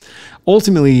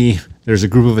ultimately there's a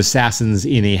group of assassins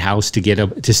in a house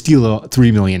to steal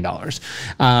 $3 million.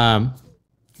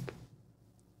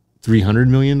 $300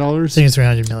 million? I think it's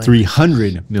 $300 million.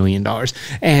 $300 million.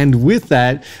 And with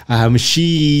that,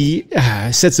 she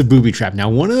sets a booby trap. Now,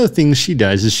 one of the things she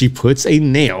does is she puts a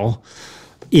nail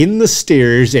in the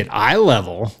stairs at eye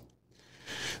level.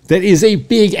 That is a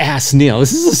big ass nail.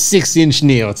 This is a 6-inch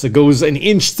nail. It goes an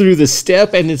inch through the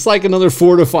step, and it's like another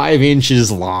 4 to 5 inches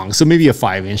long. So maybe a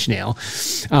 5-inch nail.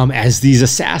 As these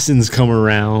assassins come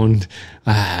around,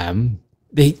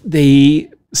 they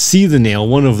see the nail,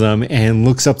 one of them, and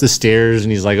looks up the stairs,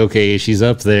 and he's like, okay, she's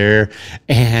up there.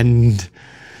 And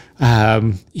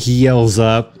he yells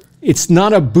up, "It's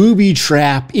not a booby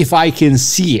trap if I can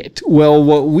see it." Well,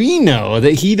 what we know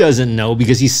that he doesn't know,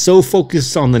 because he's so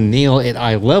focused on the nail at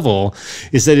eye level,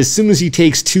 is that as soon as he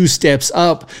takes 2 steps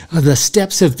up, the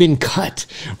steps have been cut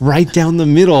right down the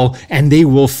middle and they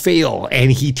will fail.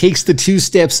 And he takes the 2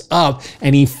 steps up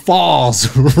and he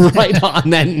falls right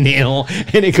on that nail,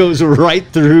 and it goes right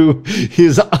through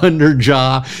his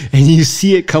underjaw, and you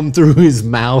see it come through his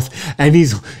mouth, and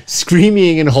he's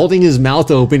screaming and holding his mouth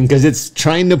open because it's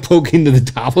trying to poke into the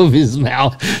top of his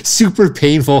mouth. Super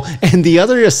painful. And the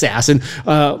other assassin,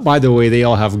 by the way, they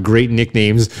all have great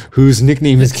nicknames, whose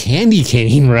nickname is Candy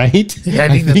Cane, right? Yeah,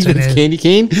 I think that's Candy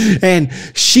Cane. And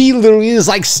she literally is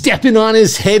like stepping on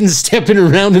his head and stepping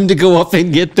around him to go up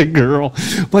and get the girl.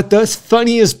 But the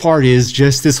funniest part is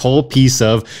just this whole piece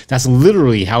of, that's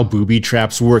literally how booby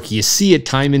traps work. You see it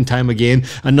time and time again.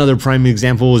 Another prime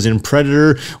example is in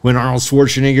Predator, when Arnold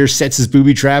Schwarzenegger sets his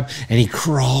booby trap and he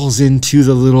crawls into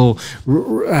the little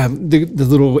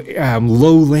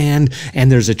lowland,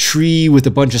 and there's a tree with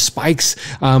a bunch of spikes,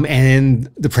 and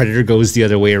the predator goes the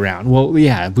other way around. Well,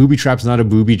 yeah, booby trap's not a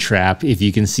booby trap if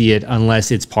you can see it, unless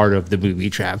it's part of the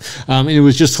booby trap. And it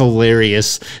was just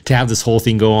hilarious to have this whole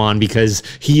thing go on, because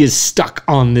he is stuck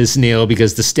on this nail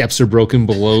because the steps are broken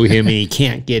below him and he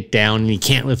can't get down and he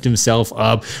can't lift himself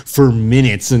up for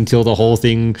minutes until the whole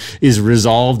thing is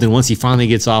resolved. And once he finally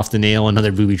gets off the nail,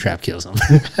 another booby trap kills him.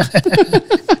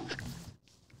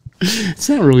 It's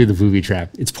not really the booby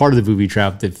trap. It's part of the booby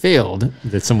trap that failed,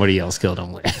 that somebody else killed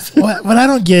him with. What I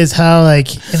don't get is how,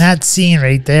 like, in that scene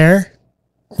right there,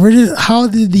 how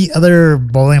did the other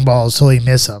bowling balls totally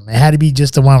miss him? It had to be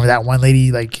just the one where that one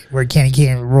lady, like, where Candy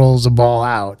Cane rolls the ball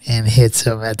out and hits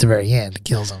him at the very end,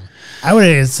 kills him. I would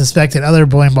have suspected other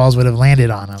bowling balls would have landed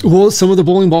on him. Well, some of the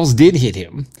bowling balls did hit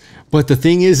him. But the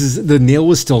thing is the nail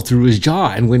was still through his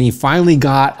jaw. And when he finally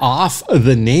got off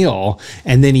the nail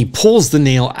and then he pulls the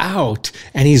nail out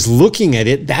and he's looking at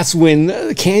it, that's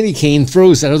when Candy Cane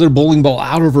throws that other bowling ball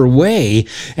out of her way,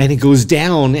 and it goes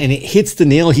down and it hits the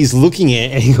nail he's looking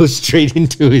at, and he goes straight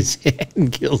into his head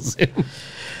and kills him.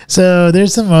 So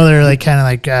there's some other like kind of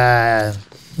like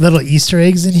little Easter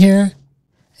eggs in here.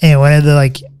 And one of the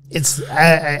like, it's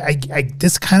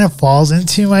this kind of falls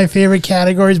into my favorite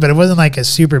categories, but it wasn't like a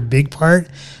super big part,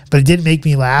 but it did make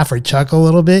me laugh or chuckle a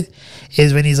little bit,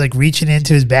 is when he's like reaching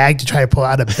into his bag to try to pull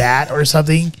out a bat or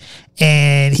something,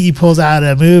 and he pulls out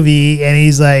a movie and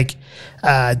he's like,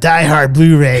 Die Hard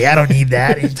Blu-ray, I don't need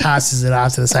that. And he tosses it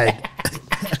off to the side.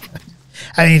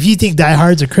 I mean, if you think Die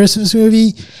Hard's a Christmas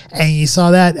movie and you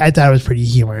saw that, I thought it was pretty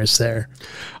humorous there.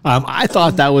 I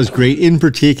thought that was great in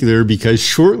particular because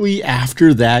shortly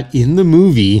after that in the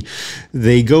movie,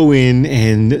 they go in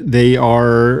and they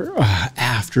are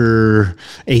after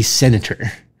a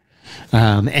senator.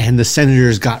 And the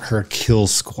senator's got her kill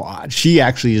squad. She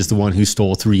actually is the one who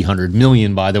stole 300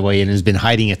 million, by the way, and has been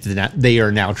hiding it that they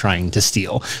are now trying to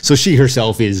steal. So she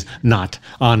herself is not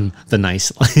on the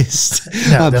nice list.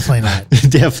 No, definitely not.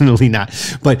 Definitely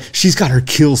not. But she's got her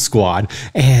kill squad,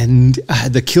 and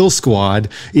the kill squad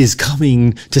is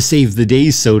coming to save the day,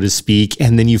 so to speak.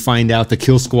 And then you find out the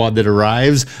kill squad that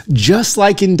arrives, just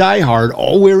like in Die Hard,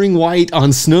 all wearing white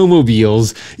on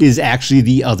snowmobiles, is actually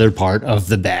the other part of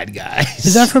the bad guy.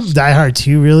 Is that from Die Hard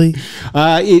 2, really?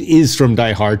 It is from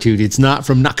Die Hard 2. It's not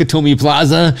from Nakatomi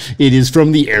Plaza. It is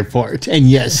from the airport. And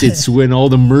yes, it's when all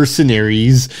the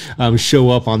mercenaries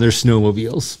show up on their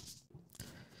snowmobiles.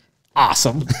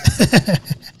 Awesome.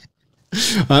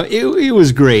 It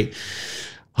was great.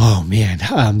 Oh,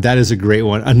 man, that is a great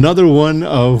one. Another one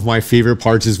of my favorite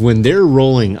parts is when they're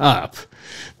rolling up.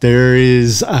 There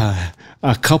is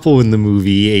a couple in the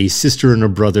movie, a sister and a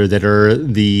brother that are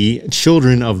the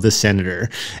children of the senator.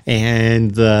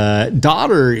 And the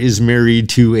daughter is married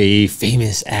to a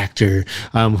famous actor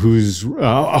who's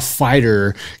a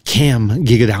fighter, Cam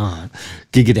Gigadet.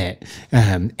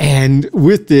 And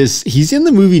with this, he's in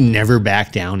the movie Never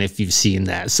Back Down, if you've seen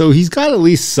that. So he's got at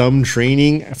least some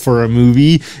training for a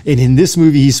movie. And in this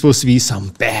movie, he's supposed to be some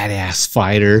badass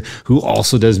fighter who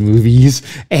also does movies.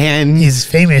 And he's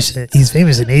famous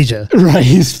in Asia. Right,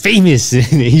 he's famous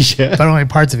in Asia. But only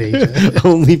parts of Asia.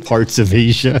 Only parts of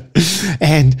Asia.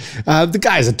 And the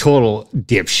guy's a total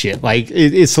dipshit. Like,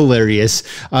 it's hilarious.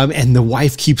 And the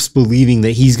wife keeps believing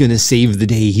that he's going to save the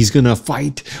day. He's going to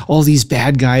fight all these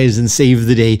bad guys and save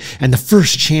the day. And the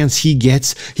first chance he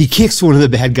gets, he kicks one of the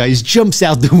bad guys, jumps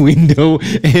out the window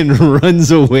and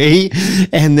runs away,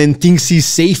 and then thinks he's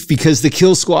safe because the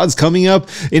kill squad's coming up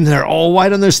and they're all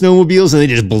white on their snowmobiles and they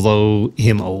just blow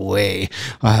him away.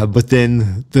 But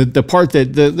then the part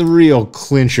that the real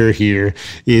clincher here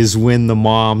is when the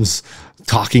mom's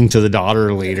talking to the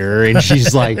daughter later and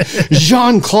she's like,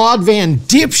 Jean-Claude Van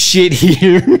Dipshit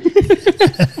here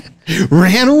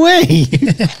ran away.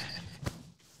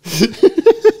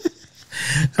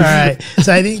 All right.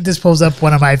 So I think this pulls up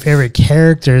one of my favorite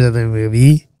characters of the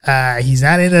movie. He's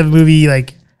not in the movie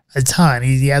like a ton.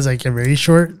 He has like a very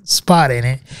short spot in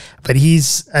it, but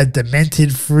he's a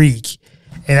demented freak.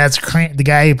 And that's the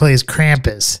guy who plays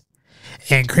Krampus.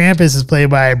 And Krampus is played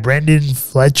by Brendan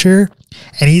Fletcher.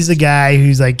 And he's the guy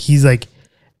who's like,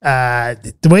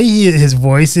 the way his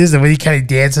voice is, the way he kind of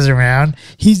dances around,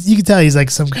 you can tell he's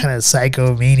like some kind of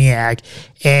psychomaniac.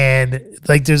 And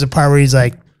like there's a part where he's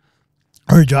like,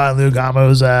 or John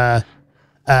Leguizamo's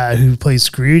who plays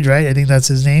Scrooge, right? I think that's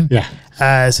his name. Yeah.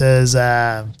 Says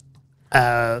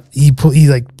he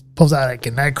pulls out like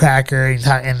a nutcracker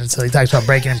and so he talks about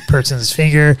breaking a person's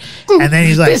finger, and then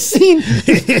he's like, this scene,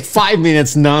 5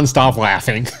 minutes nonstop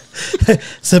laughing.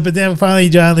 So, but then finally,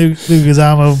 John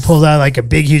Leguizamo pulls out like a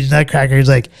big, huge nutcracker. He's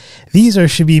like, "These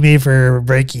should be made for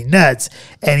breaking nuts."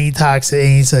 And he talks, and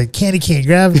he's like, "Candy cane,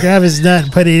 grab his nut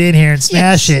and put it in here and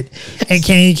smash it." And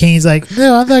Candy cane's like,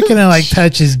 "No, I'm not gonna like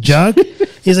touch his junk."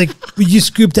 He's like, "You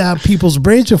scooped out people's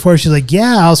brains before." She's like,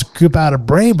 "Yeah, I'll scoop out a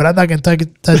brain, but I'm not gonna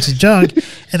touch the junk."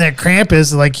 And then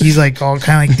Krampus, like, he's like all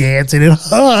kind of like dancing and,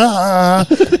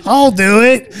 "I'll do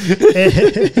it.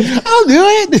 I'll do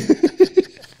it."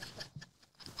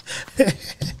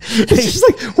 It's just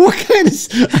like, what kind of...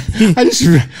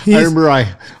 I remember I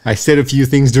said a few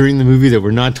things during the movie that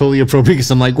were not totally appropriate because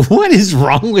I'm like, what is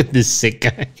wrong with this sick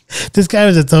guy? This guy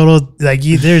was a total, like,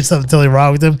 there's something totally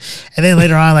wrong with him. And then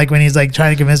later on, like, when he's like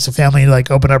trying to convince the family to like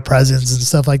open up presents and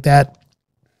stuff like that,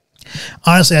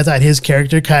 honestly, I thought his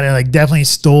character kind of like definitely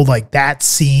stole like that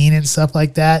scene and stuff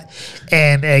like that.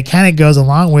 And it kind of goes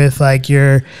along with like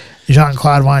your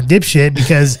Jean-Claude Van Dipshit,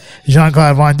 because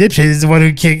Jean-Claude Van Dipshit is the one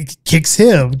who kicks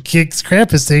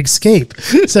Krampus to escape.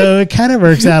 So it kind of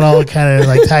works out, all kind of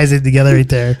like ties it together right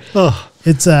there. Oh.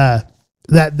 It's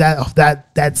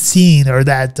that scene, or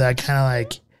that kind of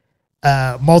like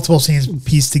multiple scenes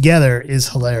pieced together, is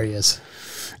hilarious.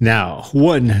 Now,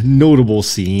 one notable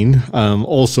scene,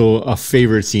 also a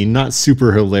favorite scene, not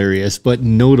super hilarious, but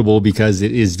notable because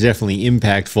it is definitely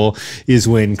impactful, is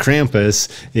when Krampus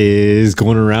is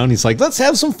going around. He's like, let's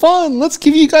have some fun. Let's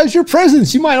give you guys your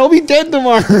presents. You might all be dead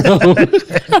tomorrow. And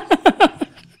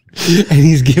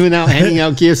he's handing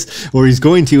out gifts, or he's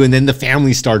going to, and then the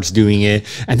family starts doing it,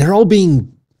 and they're all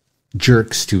being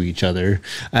jerks to each other.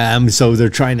 So they're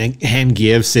trying to hand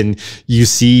gifts, and you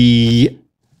see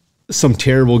some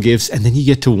terrible gifts, and then you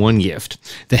get to one gift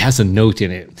that has a note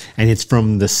in it, and it's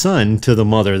from the son to the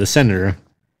mother, the senator.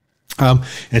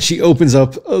 And she opens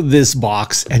up this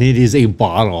box, and it is a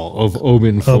bottle of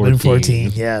Oben 14. Oben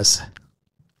 14, yes.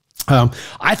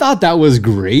 I thought that was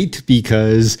great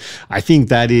because I think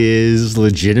that is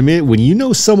legitimate when you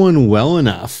know someone well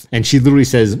enough, and she literally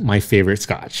says, my favorite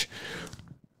scotch.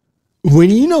 When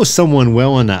you know someone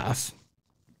well enough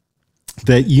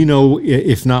that you know,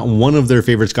 if not one of their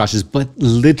favorite scotches, but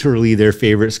literally their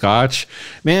favorite scotch,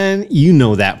 man, you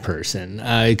know that person.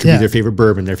 It could be their favorite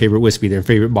bourbon, their favorite whiskey, their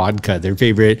favorite vodka, their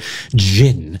favorite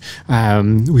gin.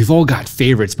 We've all got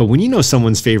favorites, but when you know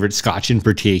someone's favorite scotch in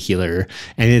particular,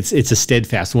 and it's a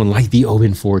steadfast one like the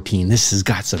Oben 14, this has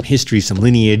got some history, some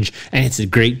lineage, and it's a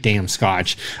great damn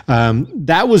scotch.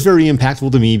 That was very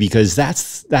impactful to me because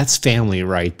that's family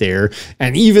right there.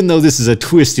 And even though this is a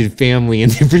twisted family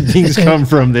and different things come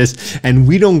from this, and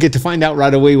we don't get to find out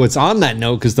right away what's on that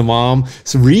note because the mom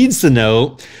reads the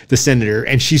note, the senator,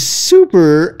 and she's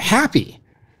super happy.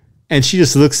 And she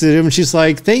just looks at him and she's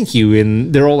like, thank you.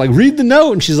 And they're all like, read the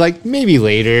note. And she's like, maybe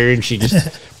later. And she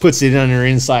just puts it in her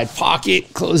inside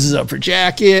pocket, closes up her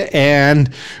jacket.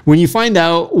 And when you find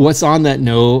out what's on that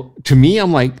note, to me,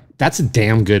 I'm like, that's a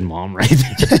damn good mom right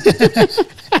there.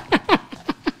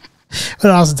 But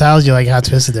it also tells you like how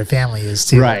twisted their family is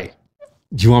too. Right.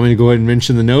 Do you want me to go ahead and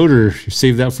mention the note or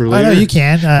save that for later? Oh, no, you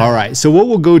can. All right. So what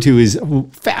we'll go to is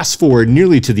fast forward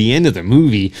nearly to the end of the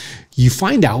movie. You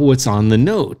find out what's on the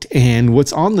note. And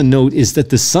what's on the note is that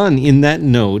the son in that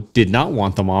note did not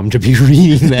want the mom to be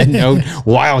reading that note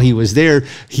while he was there.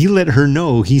 He let her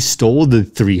know he stole the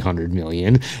 $300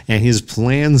 million, and his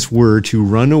plans were to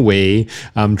run away,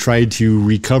 try to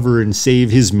recover and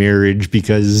save his marriage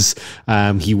because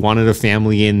he wanted a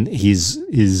family, and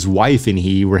his wife and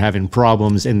he were having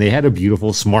problems, and they had a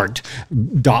beautiful, smart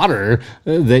daughter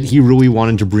that he really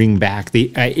wanted to bring back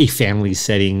a family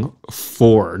setting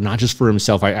for, not just for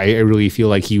himself. I really feel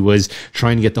like he was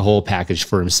trying to get the whole package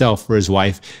for himself, for his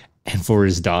wife, and for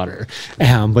his daughter.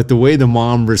 But the way the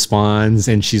mom responds,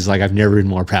 and she's like, I've never been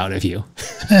more proud of you.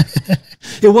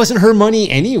 It wasn't her money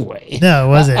anyway. No, it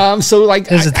wasn't. So like,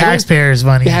 it was the taxpayers'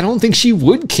 money. Yeah, I don't think she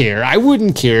would care. I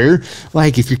wouldn't care.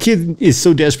 Like, if your kid is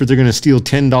so desperate they're going to steal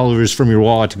 $10 from your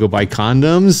wallet to go buy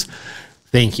condoms,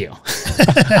 thank you.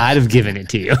 I'd have given it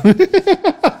to you.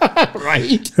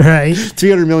 Right? Right.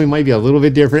 300 million might be a little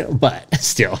bit different, but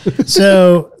still.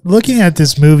 So looking at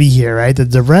this movie here, right, the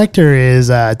director is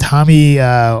Tommy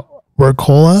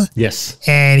Wirkola. Yes.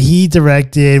 And he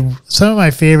directed some of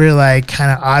my favorite, like,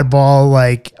 kind of oddball,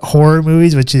 like, horror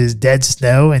movies, which is Dead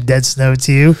Snow and Dead Snow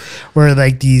 2, where,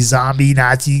 like, these zombie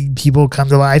Nazi people come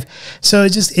to life. So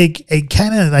it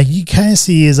kind of, like, you kind of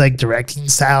see his, like, directing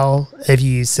style if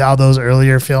you saw those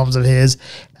earlier films of his.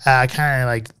 Kind of,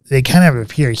 like, they kind of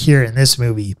appear here in this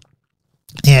movie.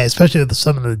 Yeah, especially with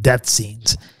some of the death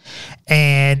scenes.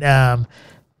 And,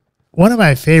 one of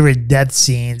my favorite death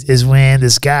scenes is when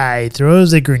this guy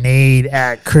throws a grenade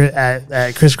at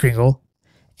Kris Kringle,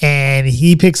 and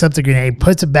he picks up the grenade,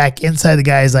 puts it back inside the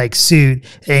guy's like suit,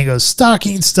 and he goes,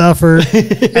 stocking stuffer,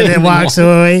 and then walks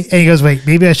away. And he goes, wait,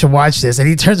 maybe I should watch this. And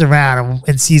he turns around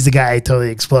and sees the guy totally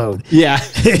explode. Yeah.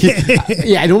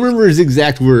 Yeah, I don't remember his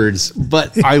exact words,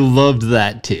 but I loved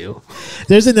that too.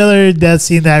 There's another death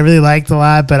scene that I really liked a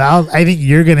lot, but I think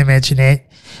you're going to mention it,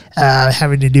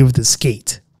 having to do with the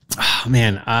skate. Oh,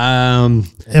 man. Am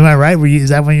I right? Is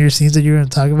that one of your scenes that you were going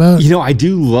to talk about? You know, I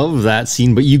do love that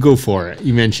scene, but you go for it.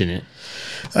 You mention it.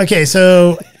 Okay,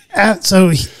 so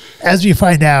as we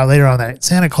find out later on, that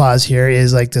Santa Claus here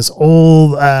is like this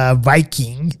old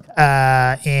Viking,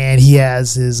 and he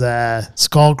has his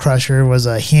skull crusher was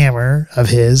a hammer of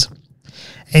his.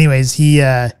 Anyways, he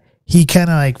kind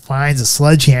of like finds a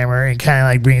sledgehammer and kind of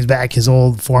like brings back his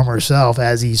old former self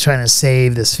as he's trying to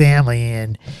save this family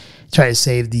and try to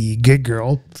save the good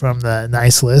girl from the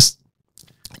nice list.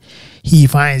 He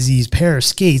finds these pair of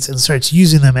skates and starts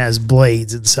using them as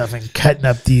blades and stuff and cutting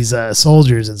up these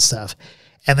soldiers and stuff.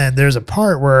 And then there's a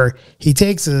part where he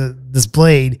takes this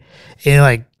blade and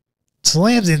like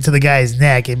slams into the guy's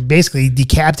neck and basically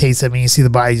decapitates him, and you see the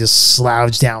body just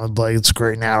slouch down with blood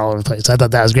squirting out all over the place. I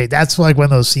thought that was great. That's like one of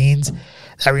those scenes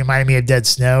that reminded me of Dead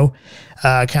Snow.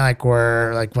 Kind of like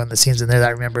where, like, one of the scenes in there that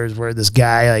I remember is where this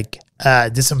guy like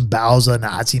disembowels a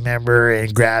Nazi member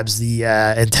and grabs the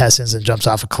intestines and jumps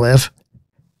off a cliff.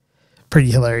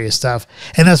 Pretty hilarious stuff.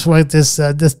 And that's what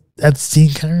that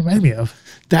scene kind of reminded me of.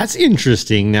 That's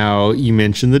interesting. Now, you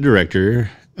mentioned the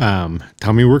director,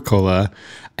 Tommy Wirkola,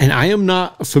 and I am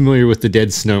not familiar with the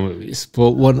Dead Snow movies,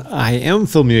 but what I am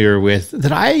familiar with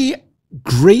that I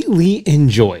greatly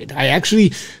enjoyed. I actually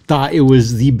thought it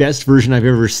was the best version I've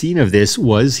ever seen of this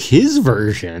was his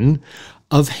version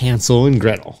of Hansel and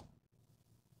Gretel.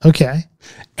 Okay.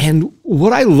 And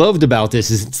what I loved about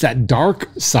this is it's that dark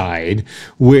side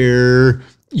where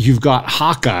you've got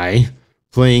Hawkeye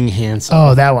playing Hansel.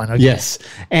 Oh, that one. Okay. Yes.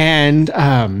 And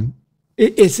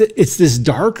it's this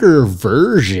darker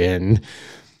version,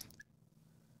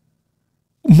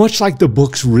 much like the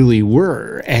books really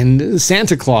were. And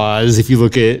Santa Claus, if you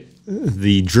look at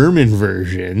the German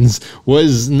versions,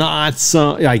 was not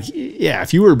some, like, yeah,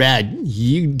 if you were bad,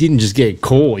 you didn't just get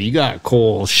coal, you got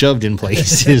coal shoved in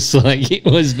places. Like, it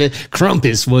was,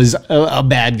 Krampus was a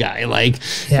bad guy. Like,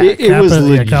 Yeah, it was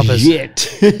Krampus, yeah,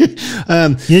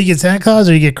 legit. You get Santa Claus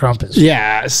or you get Krampus?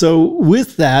 Yeah, so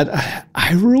with that,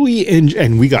 I really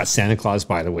and we got Santa Claus,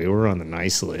 by the way. We're on the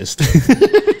nice list.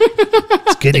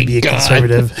 It's good to be a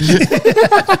conservative.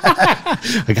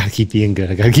 I gotta keep being good.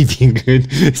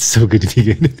 It's so good to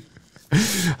be good.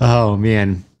 Oh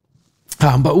man.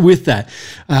 But with that,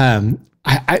 I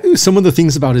some of the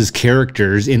things about his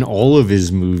characters in all of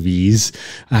his movies,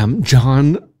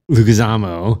 John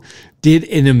Leguizamo did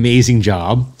an amazing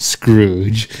job,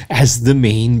 Scrooge, as the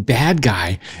main bad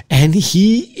guy. And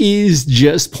he is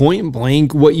just point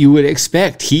blank what you would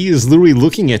expect. He is literally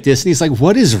looking at this and he's like,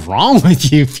 what is wrong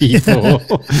with you people?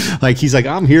 Like, he's like,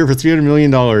 I'm here for $300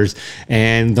 million.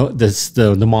 And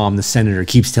the mom, the senator,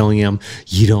 keeps telling him,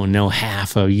 you don't know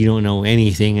you don't know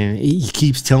anything. And he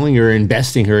keeps telling her and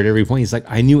besting her at every point. He's like,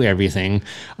 I knew everything.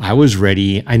 I was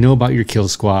ready. I know about your kill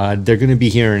squad. They're going to be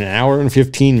here in an hour and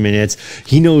 15 minutes.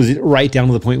 He knows it right down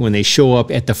to the point when they show up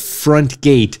at the front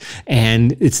gate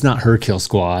and it's not her kill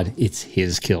squad, it's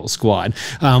his kill squad.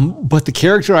 But the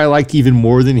character I liked even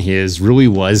more than his really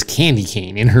was Candy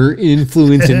Cane and her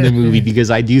influence in the movie,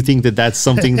 because I do think that that's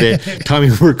something that Tommy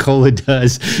Wirkola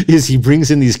does, is he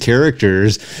brings in these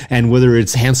characters, and whether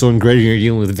it's Hansel and Gretel, you're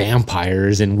dealing with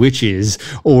vampires and witches,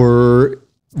 or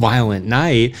Violent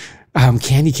Night,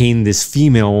 Candy Cane, this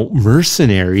female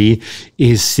mercenary,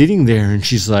 is sitting there and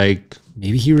she's like,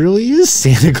 maybe he really is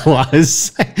Santa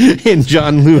Claus. And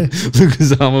John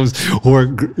Leguizamo's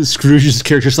or Scrooge's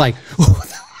character's like, oh,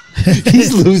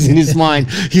 he's losing his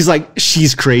mind. He's like,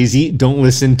 she's crazy. Don't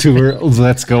listen to her.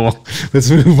 Let's go.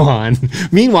 Let's move on.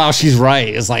 Meanwhile, she's right.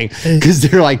 It's like, because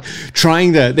they're like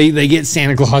trying to, they get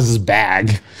Santa Claus's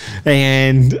bag,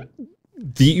 and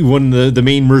the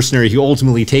main mercenary who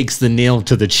ultimately takes the nail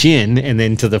to the chin and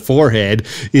then to the forehead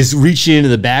is reaching into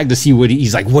the bag to see what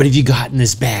he's like, what have you got in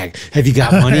this bag? Have you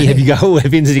got money? Have you got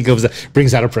weapons? And he goes,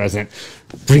 brings out a present,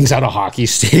 brings out a hockey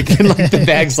stick, and like the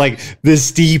bag's like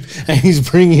this deep, and he's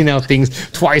bringing out things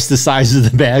twice the size of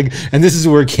the bag. And this is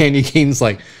where Candy Cane's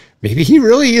like, maybe he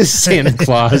really is Santa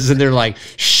Claus. And they're like,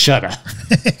 shut up.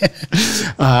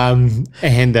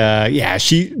 Yeah,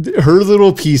 her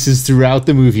little pieces throughout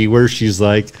the movie where she's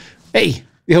like, hey,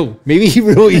 maybe he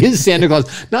really is Santa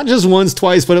Claus. Not just once,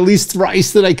 twice, but at least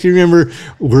thrice that I can remember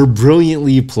were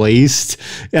brilliantly placed.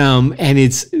 And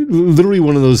it's literally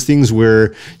one of those things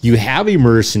where you have a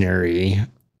mercenary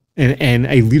and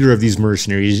a leader of these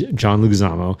mercenaries, John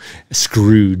Leguizamo,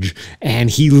 Scrooge,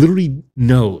 and he literally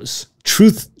knows,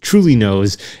 truly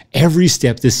knows every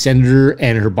step the senator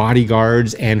and her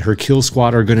bodyguards and her kill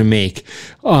squad are going to make.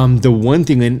 The one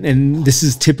thing, and this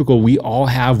is typical, we all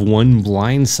have one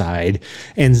blind side,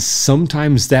 and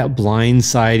sometimes that blind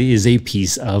side is a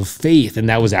piece of faith. And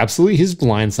that was absolutely his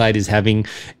blind side, is having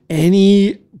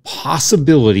any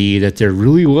possibility that there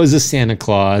really was a Santa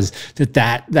Claus,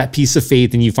 that piece of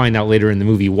faith. And you find out later in the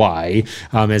movie why,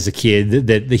 as a kid,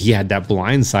 that he had that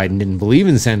blind side and didn't believe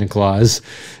in Santa Claus.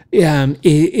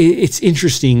 It's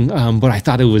interesting, but I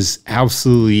thought it was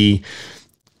absolutely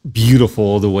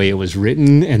beautiful the way it was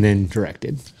written and then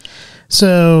directed.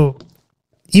 So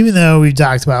even though we've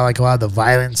talked about like a lot of the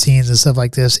violent scenes and stuff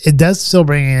like this, it does still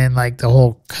bring in like the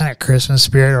whole kind of Christmas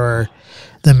spirit or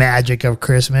the magic of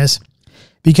Christmas.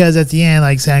 Because at the end,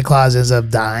 like, Santa Claus ends up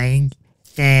dying,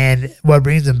 and what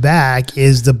brings him back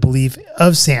is the belief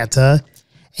of Santa,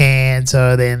 and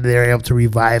so then they're able to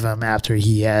revive him after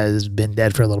he has been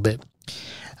dead for a little bit.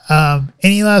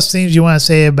 Any last things you want to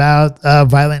say about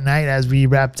Violent Night as we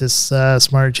wrap this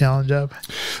Smarter Challenge up?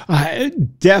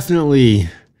 Definitely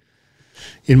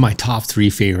in my top 3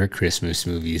 favorite Christmas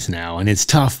movies now. And it's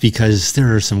tough because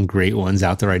there are some great ones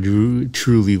out there. I do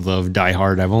truly love Die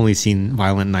Hard. I've only seen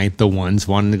Violent Night the once,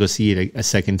 wanted to go see it a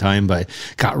second time, but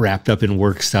got wrapped up in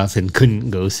work stuff and couldn't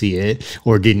go see it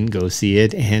or didn't go see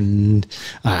it. And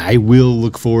I will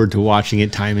look forward to watching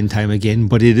it time and time again,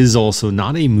 but it is also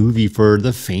not a movie for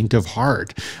the faint of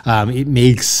heart. It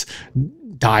makes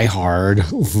Die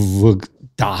Hard look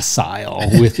docile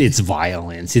with its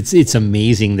violence. It's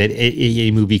amazing that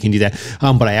a movie can do that.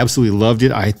 But I absolutely loved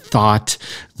it. I thought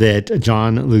that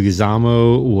John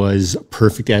Leguizamo was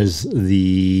perfect as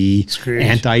the Scrooge.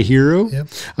 anti-hero.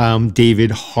 Yep.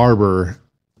 David Harbour,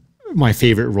 my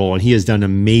favorite role, and he has done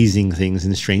amazing things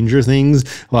in Stranger Things,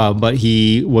 but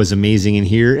he was amazing in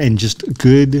here, and just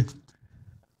good,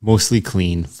 mostly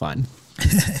clean fun.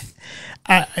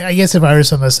 I guess if I were to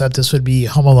sum this up, this would be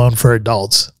Home Alone for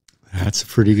adults. That's a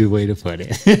pretty good way to put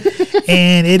it.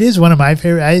 And it is one of my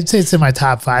favorite. I'd say it's in my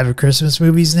top 5 of Christmas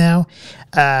movies now.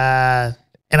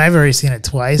 And I've already seen it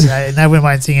twice, and I wouldn't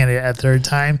mind seeing it a third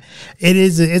time.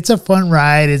 It's a fun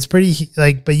ride. It's pretty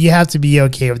but you have to be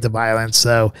okay with the violence.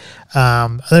 So,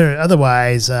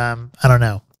 otherwise, I don't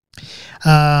know.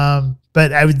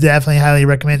 But I would definitely highly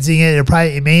recommend seeing it.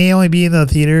 It may only be in the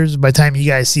theaters by the time you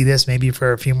guys see this, maybe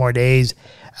for a few more days.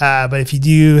 But if you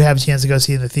do have a chance to go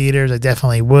see it in the theaters, I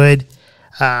definitely would.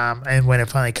 And when it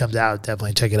finally comes out,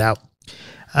 definitely check it out.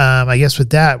 I guess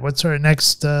with that, what's our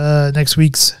next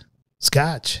week's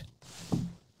Scotch?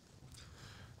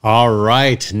 All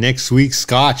right, next week's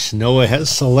Scotch, Noah has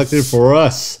selected for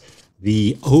us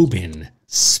the Oban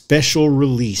Special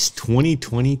Release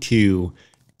 2022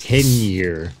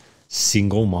 10-year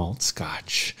single malt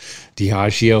Scotch.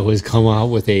 Diageo has come out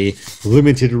with a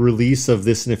limited release of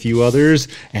this and a few others,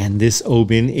 and this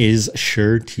Oban is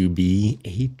sure to be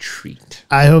a treat.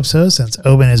 I hope so, since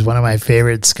Oban is one of my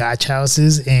favorite Scotch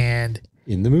houses, and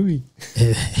in the movie,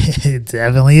 it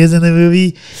definitely is in the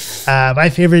movie. My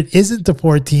favorite isn't the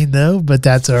 14 though, but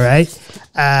that's all right.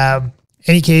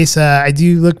 Any case, I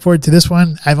do look forward to this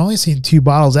one. I've only seen 2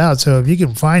 bottles out, so if you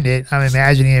can find it, I'm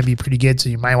imagining it'd be pretty good, so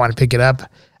you might want to pick it up.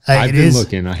 I've been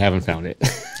looking. I haven't found it.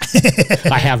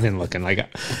 I have been looking.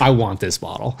 I want this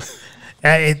bottle.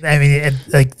 Like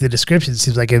the description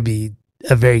seems like it'd be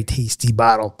a very tasty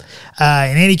bottle.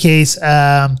 In any case,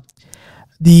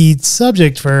 the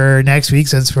subject for next week,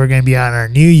 since we're going to be on our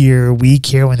New Year week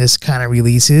here when this kind of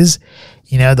releases,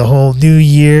 the whole New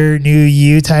Year, New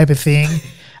You type of thing.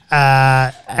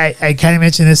 I kind of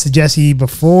mentioned this to Jesse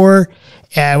before.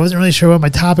 I wasn't really sure what my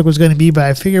topic was going to be, but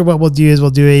I figured what we'll do is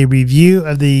we'll do a review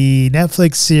of the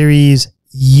Netflix series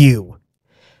You.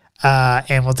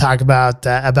 And we'll talk about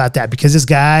that, because this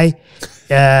guy,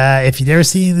 if you've never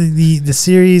seen the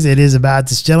series, it is about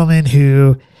this gentleman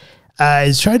who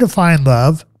is trying to find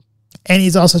love, and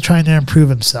he's also trying to improve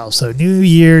himself. So New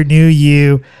Year, New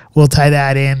You. We'll tie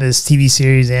that in, this TV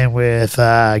series, in with,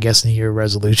 I guess, New Year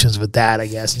resolutions with that, I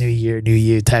guess, New Year, New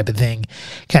You type of thing.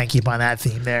 Kind of keep on that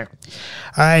theme there.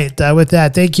 All right, with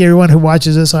that, thank you everyone who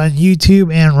watches us on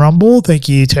YouTube and Rumble. Thank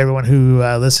you to everyone who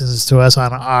listens to us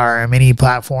on our many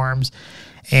platforms.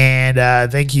 And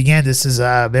thank you again. This has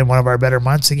been one of our better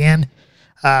months again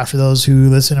for those who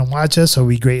listen and watch us, so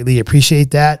we greatly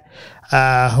appreciate that.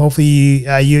 Hopefully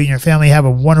you and your family have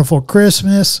a wonderful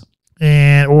Christmas,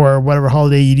 or whatever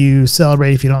holiday you do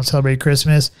celebrate if you don't celebrate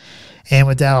Christmas. And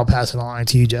with that, I'll pass it along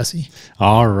to you, Jesse.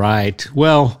 All right.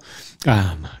 Well,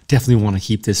 definitely want to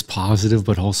keep this positive,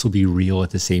 but also be real at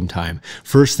the same time.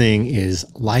 First thing is,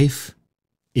 life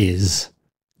is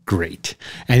great.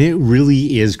 And it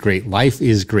really is great. Life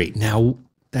is great. Now,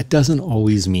 that doesn't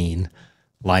always mean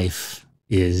life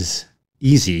is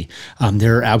easy.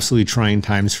 There are absolutely trying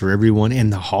times for everyone,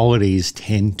 and the holidays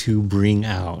tend to bring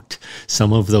out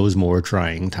some of those more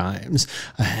trying times.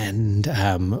 And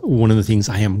one of the things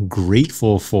I am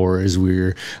grateful for as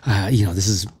we're, this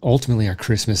is ultimately our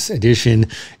Christmas edition,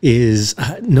 is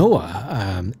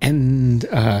Noah. And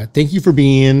thank you for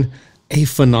being a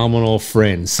phenomenal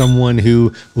friend, someone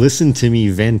who listened to me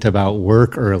vent about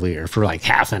work earlier for like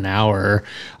half an hour,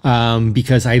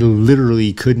 because I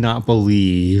literally could not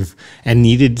believe and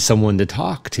needed someone to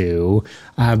talk to,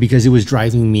 because it was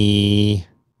driving me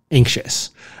anxious.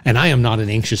 And I am not an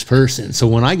anxious person. So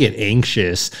when I get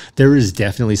anxious, there is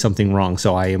definitely something wrong.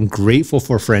 So I am grateful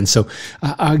for friends. So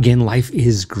again, life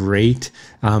is great.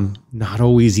 Not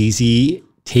always easy.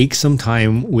 Take some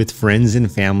time with friends and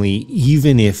family,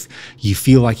 even if you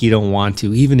feel like you don't want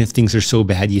to, even if things are so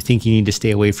bad you think you need to stay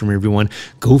away from everyone.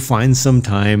 Go find some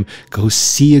time, go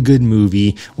see a good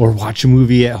movie, or watch a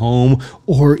movie at home,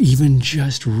 or even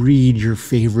just read your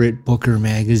favorite book or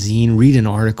magazine, read an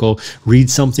article, read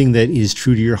something that is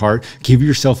true to your heart. Give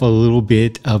yourself a little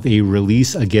bit of a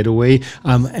release, a getaway,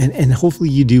 and hopefully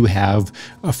you do have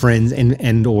friends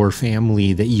and or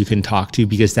family that you can talk to,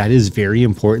 because that is very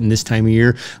important this time of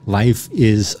year. Life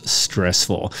is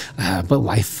stressful, but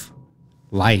life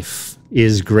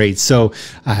is great. So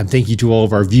thank you to all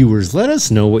of our viewers. Let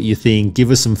us know what you think. Give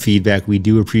us some feedback. We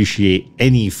do appreciate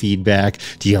any feedback.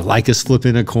 Do you like us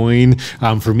flipping a coin?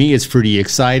 For me, it's pretty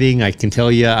exciting. I can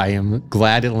tell you, I am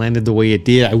glad it landed the way it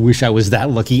did. I wish I was that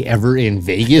lucky ever in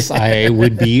Vegas. I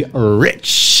would be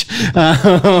rich.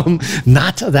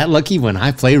 Not that lucky when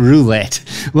I play roulette,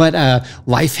 but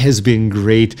life has been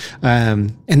great.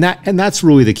 And that's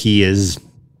really the key, is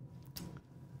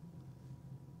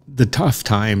the tough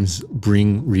times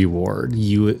bring reward.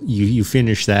 You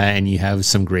finish that and you have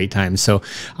some great times. So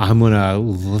I'm gonna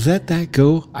let that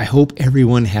go. I hope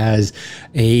everyone has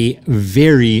a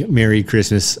very Merry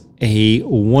Christmas, a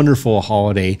wonderful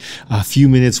holiday, a few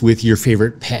minutes with your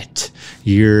favorite pet,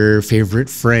 your favorite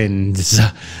friends,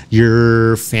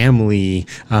 your family,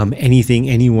 anything,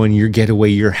 anyone, your getaway,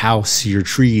 your house, your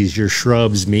trees, your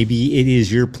shrubs. Maybe it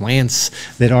is your plants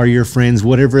that are your friends,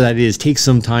 whatever that is. Take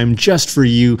some time just for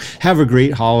you. Have a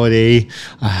great holiday.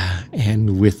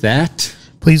 And with that,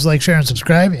 Please like, share, and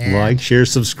subscribe. And like, share,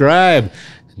 subscribe.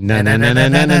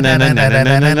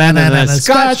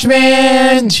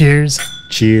 Scotchman. Cheers.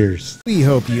 Cheers. We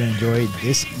hope you enjoyed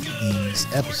this evening's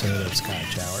episode of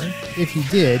Scotch Hour. If you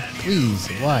did,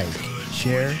 please like,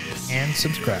 share, and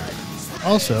subscribe.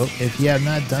 Also, if you have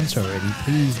not done so already,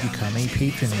 please become a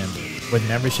Patron member, with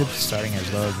memberships starting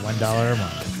as low as $1 a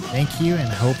month. Thank you, and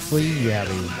hopefully you have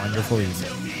a wonderful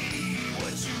evening.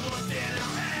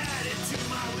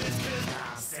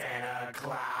 Santa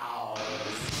Claus.